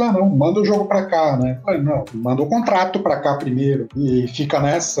 né? Eles falaram, não, manda o jogo para cá, né? Eu falei, não, manda o contrato para cá primeiro. E fica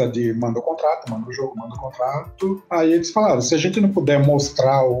nessa de manda o contrato, manda o jogo, manda o contrato. Aí eles falaram, se a gente não puder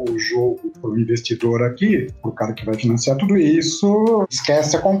mostrar o jogo pro investidor aqui, pro cara que vai financiar tudo isso,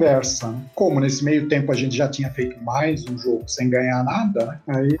 esquece a conversa, né? Como nesse meio tempo a gente já tinha feito mais um jogo sem ganhar nada, né?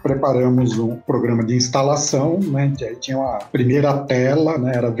 Aí preparamos um programa de instalação, né? Que aí tinha uma primeira tela,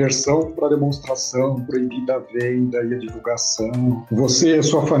 né? Era versão para demonstração, proibida a venda e a divulgação. Você e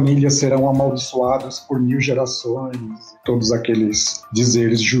sua família serão amaldiçoados por 1000 gerações. Todos aqueles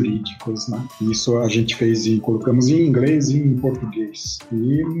dizeres jurídicos, né? Isso a gente fez e colocamos em inglês e em português.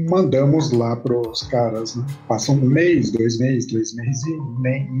 E mandamos lá pros caras, né? Passam 1 mês, 2 meses, 3 meses e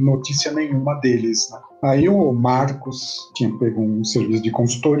nem notícia nenhuma deles, né? Aí o Marcos tinha pego um serviço de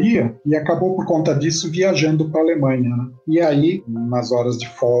consultoria e acabou por conta disso viajando para a Alemanha, né? E aí, nas horas de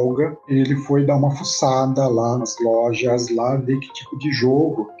folga, ele foi dar uma fuçada lá nas lojas, lá ver que tipo de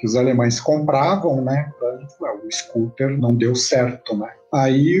jogo que os alemães compravam, né? O Scooter não deu certo, né?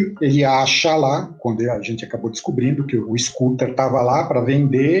 Aí ele acha lá, quando a gente acabou descobrindo que o Scooter estava lá para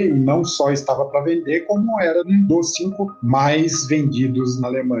vender, e não só estava para vender, como era um dos 5 mais vendidos na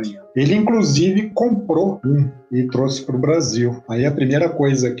Alemanha. Ele, inclusive, comprou um e trouxe para o Brasil. Aí a primeira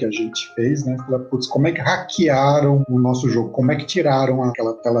coisa que a gente fez, né, foi, putz, como é que hackearam o nosso jogo? Como é que tiraram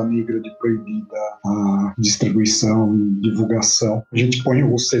aquela tela negra de proibida a distribuição e divulgação? A gente põe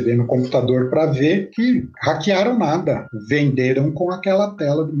o CD no computador para ver que hackearam nada. Venderam com aquela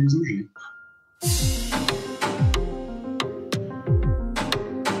tela do mesmo jeito.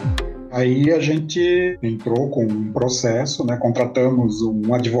 Aí a gente entrou com um processo, né? Contratamos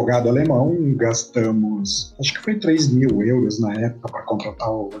um advogado alemão, gastamos, acho que foi 3 mil euros na época para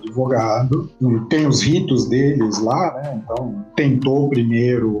contratar o advogado. Tem os ritos deles lá, né? Então tentou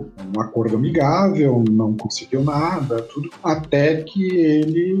primeiro um acordo amigável, não conseguiu nada, tudo, até que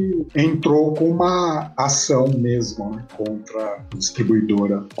ele entrou com uma ação mesmo, né? Contra a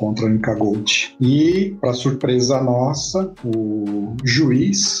distribuidora, contra a Inca Gold. E, para surpresa nossa, o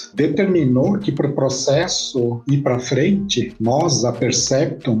juiz determinou determinou que para o processo ir para frente, nós, a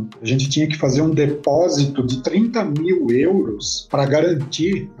Perceptum, a gente tinha que fazer um depósito de 30 mil euros para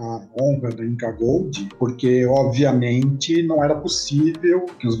garantir a honra da Inca Gold, porque, obviamente, não era possível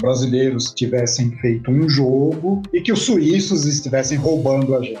que os brasileiros tivessem feito um jogo e que os suíços estivessem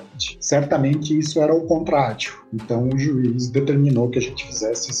roubando a gente. Certamente isso era o contrário. Então o juiz determinou que a gente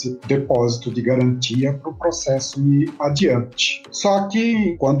fizesse esse depósito de garantia para o processo ir adiante. Só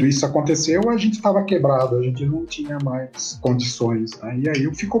que quando isso aconteceu, a gente estava quebrado, a gente não tinha mais condições, né? E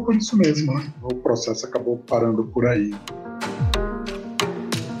aí ficou por isso mesmo, né? O processo acabou parando por aí.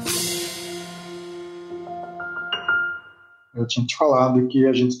 Eu tinha te falado que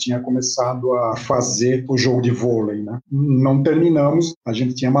a gente tinha começado a fazer o jogo de vôlei, né? Não terminamos, a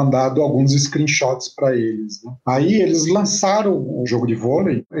gente tinha mandado alguns screenshots para eles, né? Aí eles lançaram o jogo de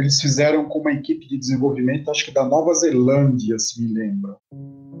vôlei, eles fizeram com uma equipe de desenvolvimento, acho que da Nova Zelândia, se me lembra.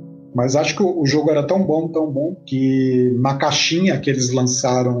 Mas acho que o jogo era tão bom, que na caixinha que eles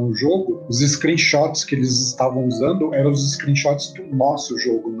lançaram o jogo, os screenshots que eles estavam usando eram os screenshots do nosso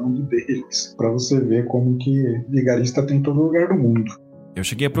jogo, não do deles. Pra você ver como que vigarista tem em todo lugar do mundo. Eu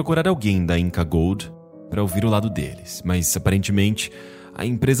cheguei a procurar alguém da Inca Gold para ouvir o lado deles, mas aparentemente a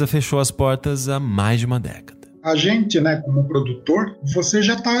empresa fechou as portas há mais de uma década. A gente, né, como produtor, você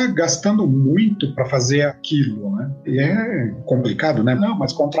já está gastando muito para fazer aquilo, né? E é complicado, né? Não,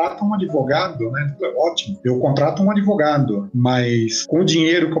 mas contrata um advogado, né? Ótimo, eu contrato um advogado, mas com o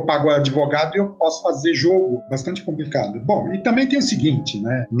dinheiro que eu pago ao advogado eu posso fazer jogo. Bastante complicado. Bom, e também tem o seguinte,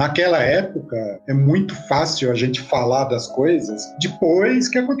 né? Naquela época é muito fácil a gente falar das coisas depois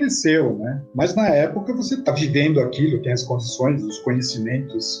que aconteceu, né? Mas na época você está vivendo aquilo, tem as condições, os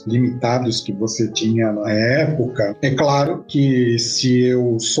conhecimentos limitados que você tinha na época. É claro que se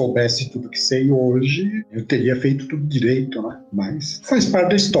eu soubesse tudo que sei hoje, eu teria feito tudo direito, né? Mas faz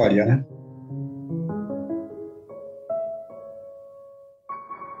parte da história, né?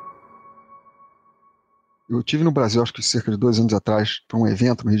 Eu estive no Brasil, acho que cerca de 2 anos atrás, para um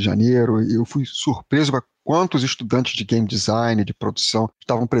evento no Rio de Janeiro, e eu fui surpreso com quantos estudantes de game design, de produção,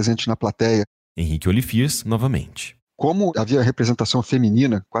 estavam presentes na plateia. Henrique Olifiers, novamente. Como havia representação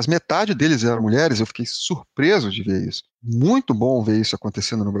feminina, quase metade deles eram mulheres, eu fiquei surpreso de ver isso. Muito bom ver isso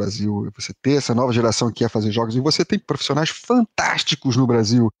acontecendo no Brasil, você ter essa nova geração que quer fazer jogos, e você tem profissionais fantásticos no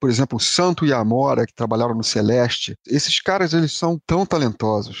Brasil, por exemplo, o Santo e a Amora, que trabalharam no Celeste. Esses caras, eles são tão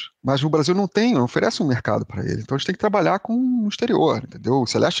talentosos, mas o Brasil não oferece um mercado para ele, então a gente tem que trabalhar com o exterior, entendeu? O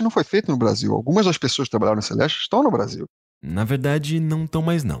Celeste não foi feito no Brasil, algumas das pessoas que trabalharam no Celeste estão no Brasil. Na verdade, não estão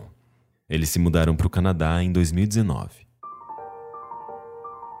mais não. Eles se mudaram para o Canadá em 2019.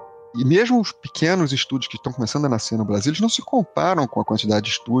 E mesmo os pequenos estúdios que estão começando a nascer no Brasil, eles não se comparam com a quantidade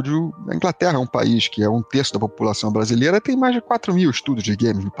de estúdio. A Inglaterra é um país que é 1/3 da população brasileira, tem mais de 4.000 estúdios de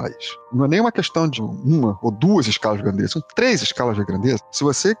games no país. Não é nem uma questão de 1 ou 2 escalas de grandeza, são 3 escalas de grandeza. Se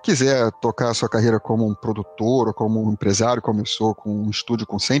você quiser tocar a sua carreira como um produtor ou como um empresário, começou com um estúdio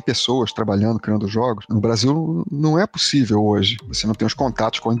com 100 pessoas trabalhando, criando jogos, no Brasil não é possível hoje. Você não tem os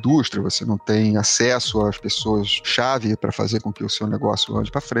contatos com a indústria, você não tem acesso às pessoas-chave para fazer com que o seu negócio ande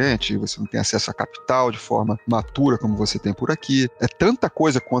para frente. Você não tem acesso a capital de forma matura como você tem por aqui. É tanta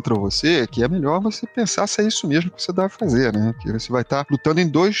coisa contra você que é melhor você pensar se é isso mesmo que você deve fazer, né? Que você vai estar lutando em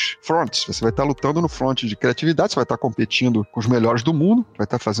 2 fronts. Você vai estar lutando no front de criatividade, você vai estar competindo com os melhores do mundo, vai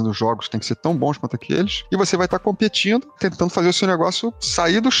estar fazendo jogos que tem que ser tão bons quanto aqueles, e você vai estar competindo, tentando fazer o seu negócio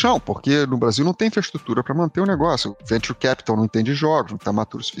sair do chão, porque no Brasil não tem infraestrutura para manter o negócio. O Venture Capital não entende jogos, não está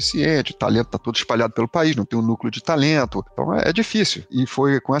maturo o suficiente, o talento está todo espalhado pelo país, não tem um núcleo de talento. Então é difícil. E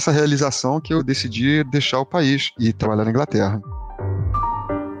foi com essa realização que eu decidi deixar o país e trabalhar na Inglaterra.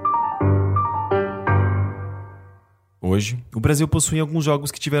 Hoje, o Brasil possui alguns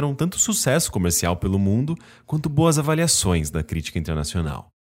jogos que tiveram tanto sucesso comercial pelo mundo quanto boas avaliações da crítica internacional,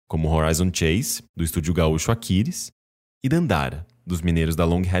 como Horizon Chase, do estúdio gaúcho Aquiles, e Dandara, dos mineiros da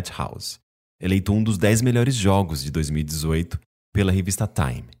Long Hat House, eleito um dos 10 melhores jogos de 2018 pela revista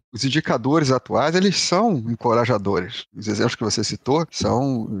Time. Os indicadores atuais, eles são encorajadores. Os exemplos que você citou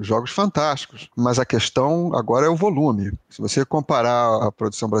são jogos fantásticos, mas a questão agora é o volume. Se você comparar a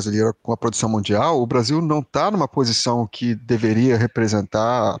produção brasileira com a produção mundial, o Brasil não está numa posição que deveria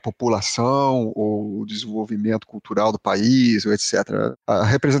representar a população ou o desenvolvimento cultural do país, ou etc. A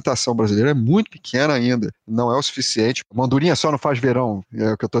representação brasileira é muito pequena ainda, não é o suficiente. Mandurinha só não faz verão,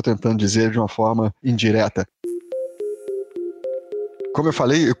 é o que eu estou tentando dizer de uma forma indireta. Como eu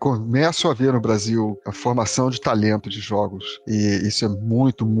falei, eu começo a ver no Brasil a formação de talento de jogos. E isso é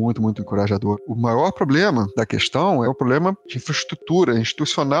muito, muito, muito encorajador. O maior problema da questão é o problema de infraestrutura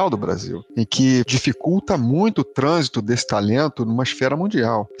institucional do Brasil, em que dificulta muito o trânsito desse talento numa esfera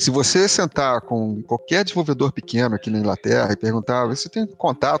mundial. Se você sentar com qualquer desenvolvedor pequeno aqui na Inglaterra e perguntar, você tem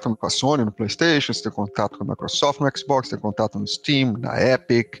contato com a Sony no PlayStation, você tem contato com a Microsoft no Xbox, você tem contato no Steam, na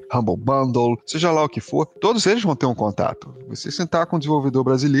Epic, Humble Bundle, seja lá o que for, todos eles vão ter um contato. Você sentar com um desenvolvedor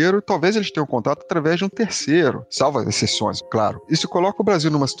brasileiro, talvez eles tenham contato através de um terceiro, salvo exceções, claro. Isso coloca o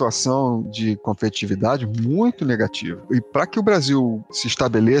Brasil numa situação de competitividade muito negativa. E para que o Brasil se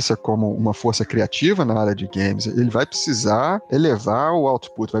estabeleça como uma força criativa na área de games, ele vai precisar elevar o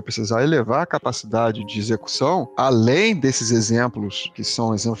output, vai precisar elevar a capacidade de execução, além desses exemplos, que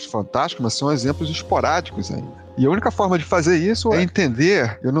são exemplos fantásticos, mas são exemplos esporádicos ainda. E a única forma de fazer isso é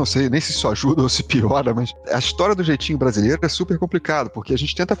entender, eu não sei nem se isso ajuda ou se piora, mas a história do jeitinho brasileiro é super complicado, porque a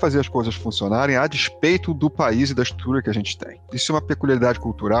gente tenta fazer as coisas funcionarem a despeito do país e da estrutura que a gente tem. Isso é uma peculiaridade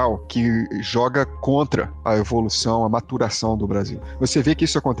cultural que joga contra a evolução, a maturação do Brasil. Você vê que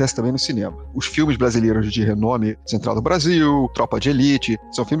isso acontece também no cinema. Os filmes brasileiros de renome, Central do Brasil, Tropa de Elite,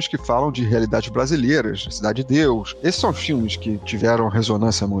 são filmes que falam de realidades brasileiras, Cidade de Deus. Esses são filmes que tiveram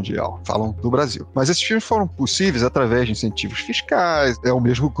ressonância mundial, falam do Brasil. Mas esses filmes foram possíveis através de incentivos fiscais, é o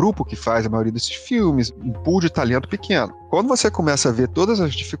mesmo grupo que faz a maioria desses filmes, um pool de talento pequeno. Quando você começa a ver todas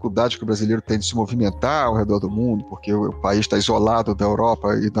as dificuldades que o brasileiro tem de se movimentar ao redor do mundo, porque o país está isolado da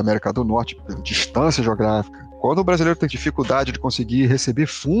Europa e da América do Norte por distância geográfica, quando o brasileiro tem dificuldade de conseguir receber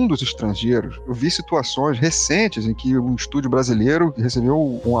fundos estrangeiros, eu vi situações recentes em que um estúdio brasileiro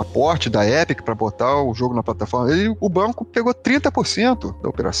recebeu um aporte da Epic para botar o jogo na plataforma e o banco pegou 30% da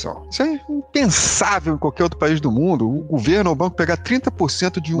operação. Isso é impensável em qualquer outro país do mundo. O governo ou o banco pegar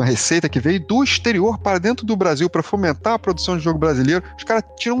 30% de uma receita que veio do exterior para dentro do Brasil para fomentar a produção de jogo brasileiro, os caras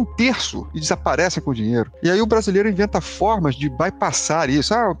tiram 1/3 e desaparecem com o dinheiro. E aí o brasileiro inventa formas de bypassar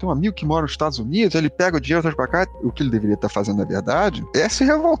isso. Eu tenho um amigo que mora nos Estados Unidos, ele pega o dinheiro, traz para cá. O que ele deveria estar fazendo, na verdade, é se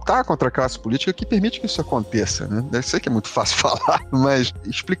revoltar contra a classe política que permite que isso aconteça, né? Eu sei que é muito fácil falar, mas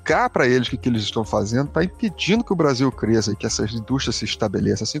explicar para eles o que eles estão fazendo está impedindo que o Brasil cresça e que essas indústrias se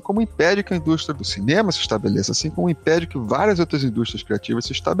estabeleçam, assim como impede que a indústria do cinema se estabeleça, assim como impede que várias outras indústrias criativas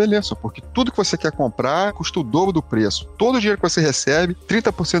se estabeleçam, porque tudo que você quer comprar custa o dobro do preço. Todo o dinheiro que você recebe,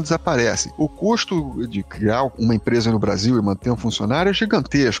 30% desaparece. O custo de criar uma empresa no Brasil e manter um funcionário é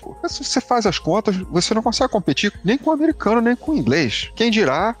gigantesco. Mas se você faz as contas, você não consegue competir nem com o americano, nem com o inglês. Quem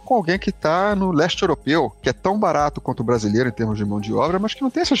dirá com alguém que está no leste europeu, que é tão barato quanto o brasileiro em termos de mão de obra, mas que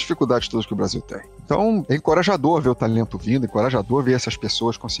não tem essas dificuldades todas que o Brasil tem. Então, é encorajador ver o talento vindo, é encorajador ver essas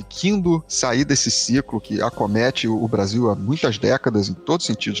pessoas conseguindo sair desse ciclo que acomete o Brasil há muitas décadas, em todos os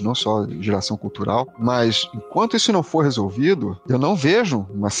sentidos, não só geração cultural, mas enquanto isso não for resolvido, eu não vejo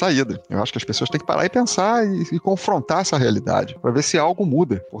uma saída. Eu acho que as pessoas têm que parar e pensar e confrontar essa realidade, para ver se algo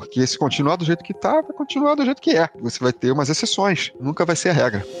muda, porque se continuar do jeito que está, vai continuar do jeito que é. Você vai ter umas exceções, nunca vai ser a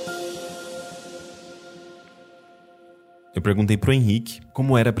regra. Eu perguntei pro Henrique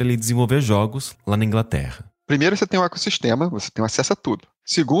como era para ele desenvolver jogos lá na Inglaterra. Primeiro, você tem um ecossistema, você tem acesso a tudo.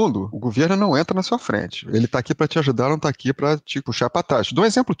 Segundo, o governo não entra na sua frente. Ele está aqui para te ajudar, não está aqui para te puxar para trás. Dou um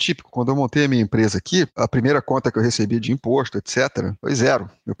exemplo típico. Quando eu montei a minha empresa aqui, a primeira conta que eu recebi de imposto, etc., foi 0.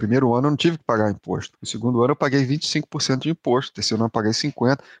 Meu primeiro ano eu não tive que pagar imposto. No segundo ano eu paguei 25% de imposto. No terceiro ano eu paguei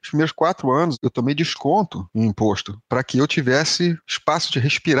 50%. Nos primeiros 4 anos eu tomei desconto em imposto para que eu tivesse espaço de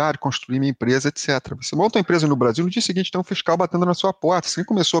respirar, de construir minha empresa, etc. Você monta uma empresa no Brasil, no dia seguinte tem um fiscal batendo na sua porta. Se nem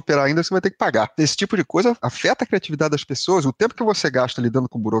começou a operar ainda, você vai ter que pagar. Esse tipo de coisa afeta a criatividade das pessoas. O tempo que você gasta lidando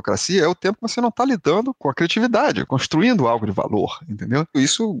com burocracia é o tempo que você não está lidando com a criatividade, construindo algo de valor, entendeu?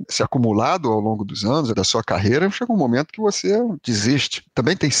 Isso, se acumulado ao longo dos anos, da sua carreira, chega um momento que você desiste.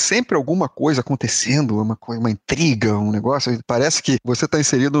 Também tem sempre alguma coisa acontecendo, uma intriga, um negócio. Parece que você está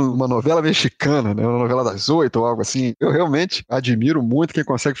inserido numa novela mexicana, né? Uma novela das 8 ou algo assim. Eu realmente admiro muito quem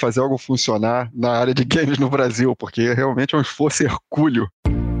consegue fazer algo funcionar na área de games no Brasil, porque realmente é um esforço hercúleo.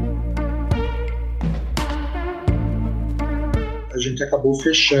 A gente acabou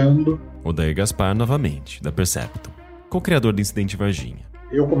fechando. Odair Gaspar, novamente, da Percepto, co-criador do Incidente Varginha.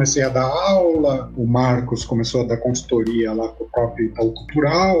 Eu comecei a dar aula, o Marcos começou a dar consultoria lá para o próprio Itaú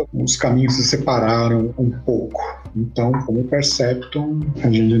Cultural, os caminhos se separaram um pouco. Então, como Percepton,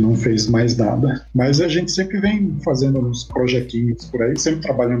 a gente não fez mais nada. Mas a gente sempre vem fazendo uns projetinhos por aí, sempre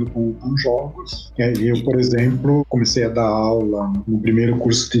trabalhando com jogos. Eu, por exemplo, comecei a dar aula no primeiro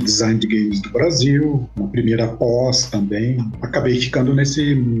curso de design de games do Brasil, na primeira pós também. Acabei ficando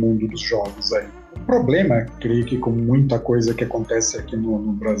nesse mundo dos jogos aí. O problema, creio que com muita coisa que acontece aqui no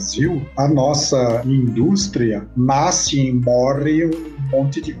Brasil, a nossa indústria nasce e morre um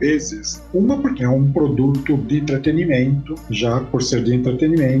monte de vezes. Uma porque é um produto de entretenimento, já por ser de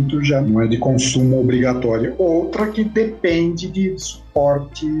entretenimento, já não é de consumo obrigatório. Outra que depende de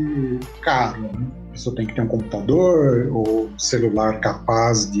suporte caro, né? A pessoa tem que ter um computador ou celular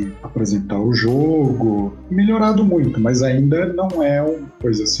capaz de apresentar o jogo. Melhorado muito, mas ainda não é uma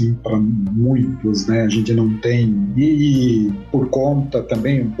coisa assim para muitos, né? A gente não tem. E por conta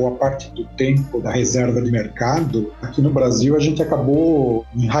também, boa parte do tempo da reserva de mercado, aqui no Brasil a gente acabou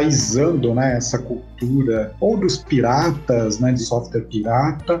enraizando, né, essa cultura ou dos piratas, né, de software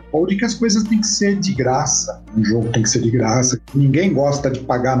pirata, ou de que as coisas têm que ser de graça. Um jogo tem que ser de graça. Ninguém gosta de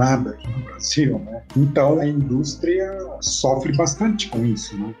pagar nada aqui no Brasil, né? Então a indústria sofre bastante com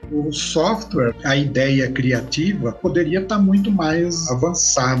isso, né? O software, a ideia criativa, poderia estar muito mais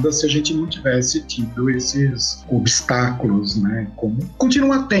avançada se a gente não tivesse tido esses obstáculos, né? Como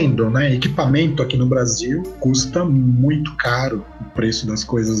continua tendo, né? Equipamento aqui no Brasil custa muito caro. O preço das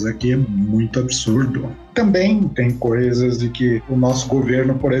coisas aqui é muito absurdo. Também tem coisas de que o nosso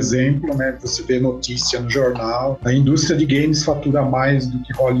governo, por exemplo, né, você vê notícia no jornal, a indústria de games fatura mais do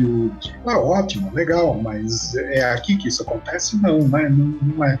que Hollywood. Ótimo, legal, mas é aqui que isso acontece? Não, né?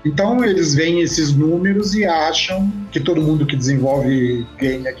 Não é. Então eles veem esses números e acham que todo mundo que desenvolve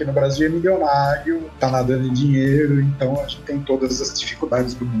game aqui no Brasil é milionário, tá nadando em dinheiro, então a gente tem todas as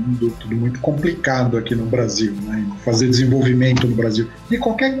dificuldades do mundo, tudo muito complicado aqui no Brasil, né? Fazer desenvolvimento no Brasil, de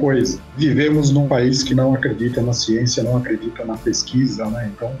qualquer coisa. Vivemos num país que não acredita na ciência, não acredita na pesquisa,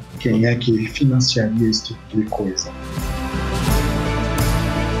 né? Então, quem é que financiaria esse tipo de coisa?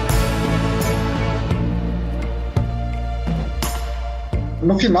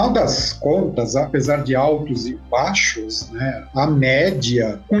 No final das contas, apesar de altos e baixos, né, a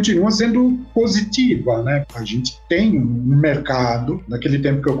média continua sendo positiva, né? A gente tem um mercado. Naquele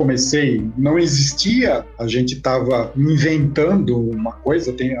tempo que eu comecei, não existia. A gente estava inventando uma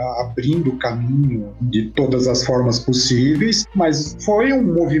coisa, abrindo o caminho de todas as formas possíveis, mas foi um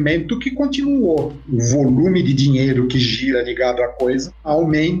movimento que continuou. O volume de dinheiro que gira ligado à coisa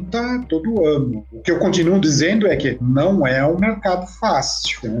aumenta todo ano. O que eu continuo dizendo é que não é um mercado fácil.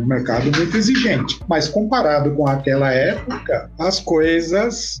 É um mercado muito exigente, mas comparado com aquela época, as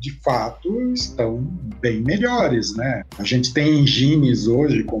coisas de fato estão bem melhores, né? A gente tem engines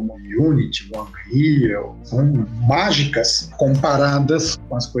hoje como Unity, Unreal, são mágicas comparadas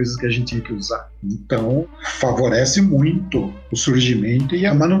com as coisas que a gente tinha que usar. Então, favorece muito o surgimento e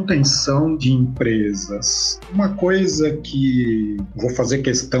a manutenção de empresas. Uma coisa que vou fazer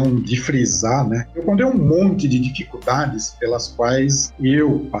questão de frisar, né? Eu contei um monte de dificuldades pelas quais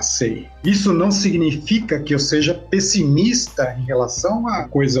eu passei. Isso não significa que eu seja pessimista em relação à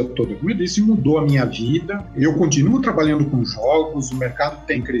coisa toda. Como eu disse, mudou a minha vida. Eu continuo trabalhando com jogos, o mercado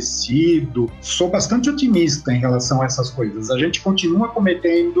tem crescido. Sou bastante otimista em relação a essas coisas. A gente continua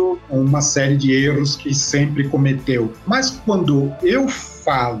cometendo uma série de erros que sempre cometeu. Mas quando eu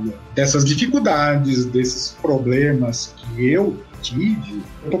falo dessas dificuldades, desses problemas que eu tive,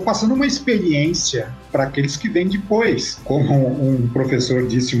 eu estou passando uma experiência para aqueles que vêm depois. Como um professor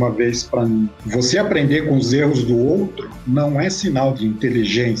disse uma vez para mim, você aprender com os erros do outro não é sinal de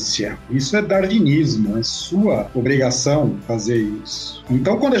inteligência. Isso é darwinismo, é sua obrigação fazer isso.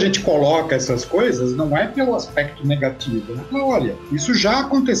 Então, quando a gente coloca essas coisas, não é pelo aspecto negativo. Olha, isso já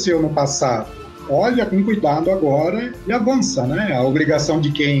aconteceu no passado. Olha com cuidado agora e avança, né? A obrigação de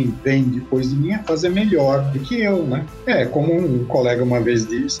quem vem depois de mim é fazer melhor do que eu, né? É, como um colega uma vez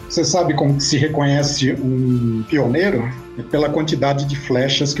disse, você sabe como que se reconhece um pioneiro? É pela quantidade de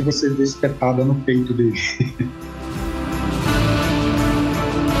flechas que você vê espetada no peito dele.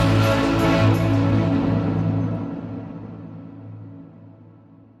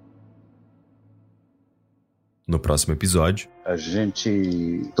 No próximo episódio... A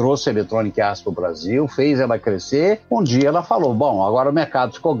gente trouxe a Electronic Arts para o Brasil, fez ela crescer. Um dia ela falou, bom, agora o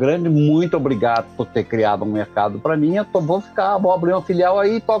mercado ficou grande, muito obrigado por ter criado um mercado para mim, vou abrir uma filial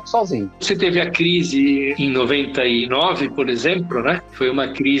aí e toco sozinho. Você teve a crise em 99, por exemplo, né? Foi uma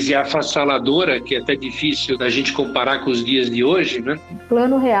crise avassaladora, que é até difícil da gente comparar com os dias de hoje, né? O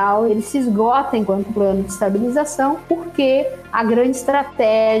plano real, ele se esgota enquanto plano de estabilização, porque a grande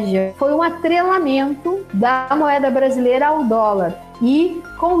estratégia foi um atrelamento da moeda brasileira ao dólar. E,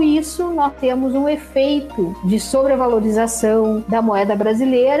 com isso, nós temos um efeito de sobrevalorização da moeda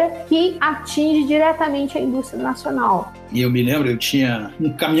brasileira que atinge diretamente a indústria nacional. E eu me lembro, eu tinha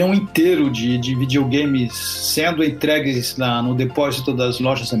um caminhão inteiro de videogames sendo entregues no depósito das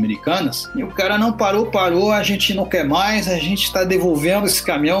lojas americanas. E o cara não parou, a gente não quer mais, a gente está devolvendo esse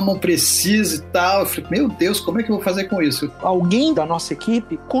caminhão, não precisa e tal. Eu falei, meu Deus, como é que eu vou fazer com isso? Alguém da nossa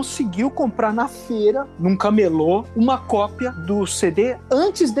equipe conseguiu comprar na feira, num camelô, uma cópia do CD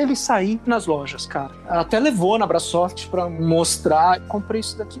antes dele sair nas lojas, cara. Até levou na Brasoft pra mostrar. Comprei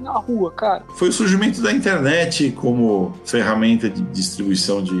isso daqui na rua, cara. Foi o surgimento da internet como ferramenta de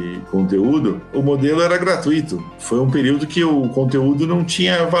distribuição de conteúdo. O modelo era gratuito. Foi um período que o conteúdo não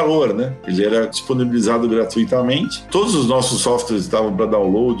tinha valor, né? Ele era disponibilizado gratuitamente. Todos os nossos softwares estavam para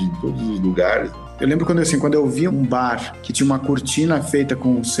download em todos os lugares. Eu lembro quando eu vi um bar que tinha uma cortina feita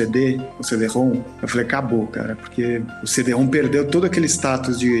com o CD-ROM, eu falei, acabou, cara, porque o CD-ROM perdeu todo aquele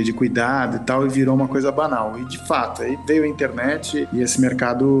status de cuidado e tal e virou uma coisa banal. E de fato, aí veio a internet e esse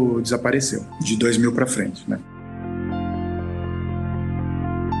mercado desapareceu, de 2000 para frente, né?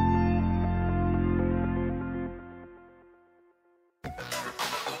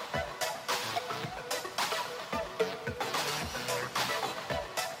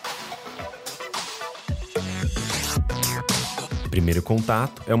 Primeiro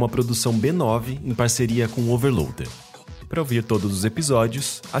Contato é uma produção B9 em parceria com o Overloader. Para ouvir todos os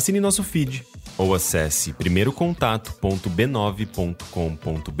episódios, assine nosso feed ou acesse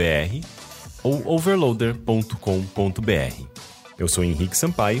primeirocontato.b9.com.br ou overloader.com.br. Eu sou Henrique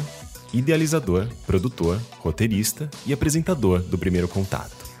Sampaio, idealizador, produtor, roteirista e apresentador do Primeiro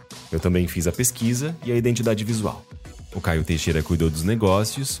Contato. Eu também fiz a pesquisa e a identidade visual. O Caio Teixeira cuidou dos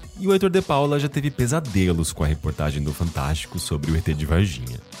negócios e o Heitor de Paula já teve pesadelos com a reportagem do Fantástico sobre o ET de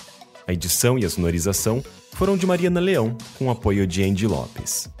Varginha. A edição e a sonorização foram de Mariana Leão, com apoio de Andy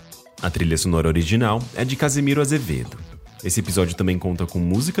Lopes. A trilha sonora original é de Casemiro Azevedo. Esse episódio também conta com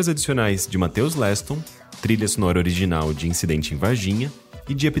músicas adicionais de Matheus Leston, trilha sonora original de Incidente em Varginha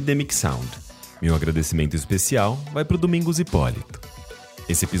e de Epidemic Sound. Meu agradecimento especial vai para o Domingos Hipólito.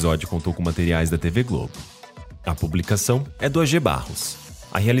 Esse episódio contou com materiais da TV Globo. A publicação é do AG Barros.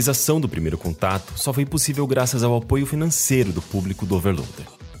 A realização do Primeiro Contato só foi possível graças ao apoio financeiro do público do Overloader.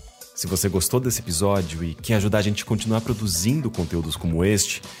 Se você gostou desse episódio e quer ajudar a gente a continuar produzindo conteúdos como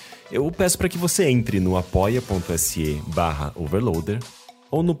este, eu peço para que você entre no apoia.se/overloader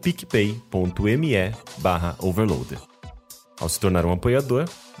ou no picpay.me/overloader. Ao se tornar um apoiador,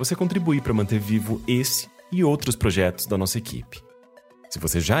 você contribui para manter vivo esse e outros projetos da nossa equipe. Se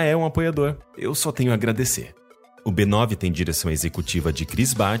você já é um apoiador, eu só tenho a agradecer. O B9 tem direção executiva de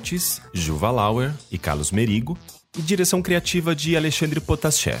Cris Bates, Juva Lauer e Carlos Merigo e direção criativa de Alexandre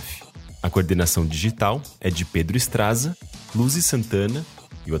Potashev. A coordenação digital é de Pedro Estraza, Luzi Santana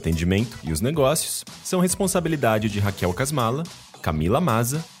e o atendimento e os negócios são responsabilidade de Raquel Casmala, Camila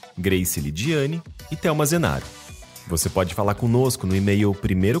Maza, Grace Lidiane e Thelma Zenaro. Você pode falar conosco no e-mail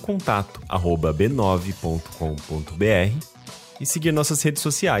primeirocontato@b9.com.br e seguir nossas redes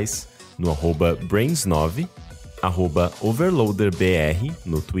sociais no @brains9, @overloaderbr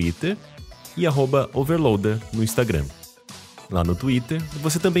no Twitter e @overloader no Instagram. Lá no Twitter,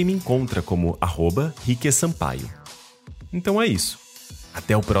 você também me encontra como @riquesampaio. Então é isso.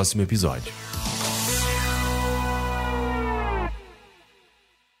 Até o próximo episódio.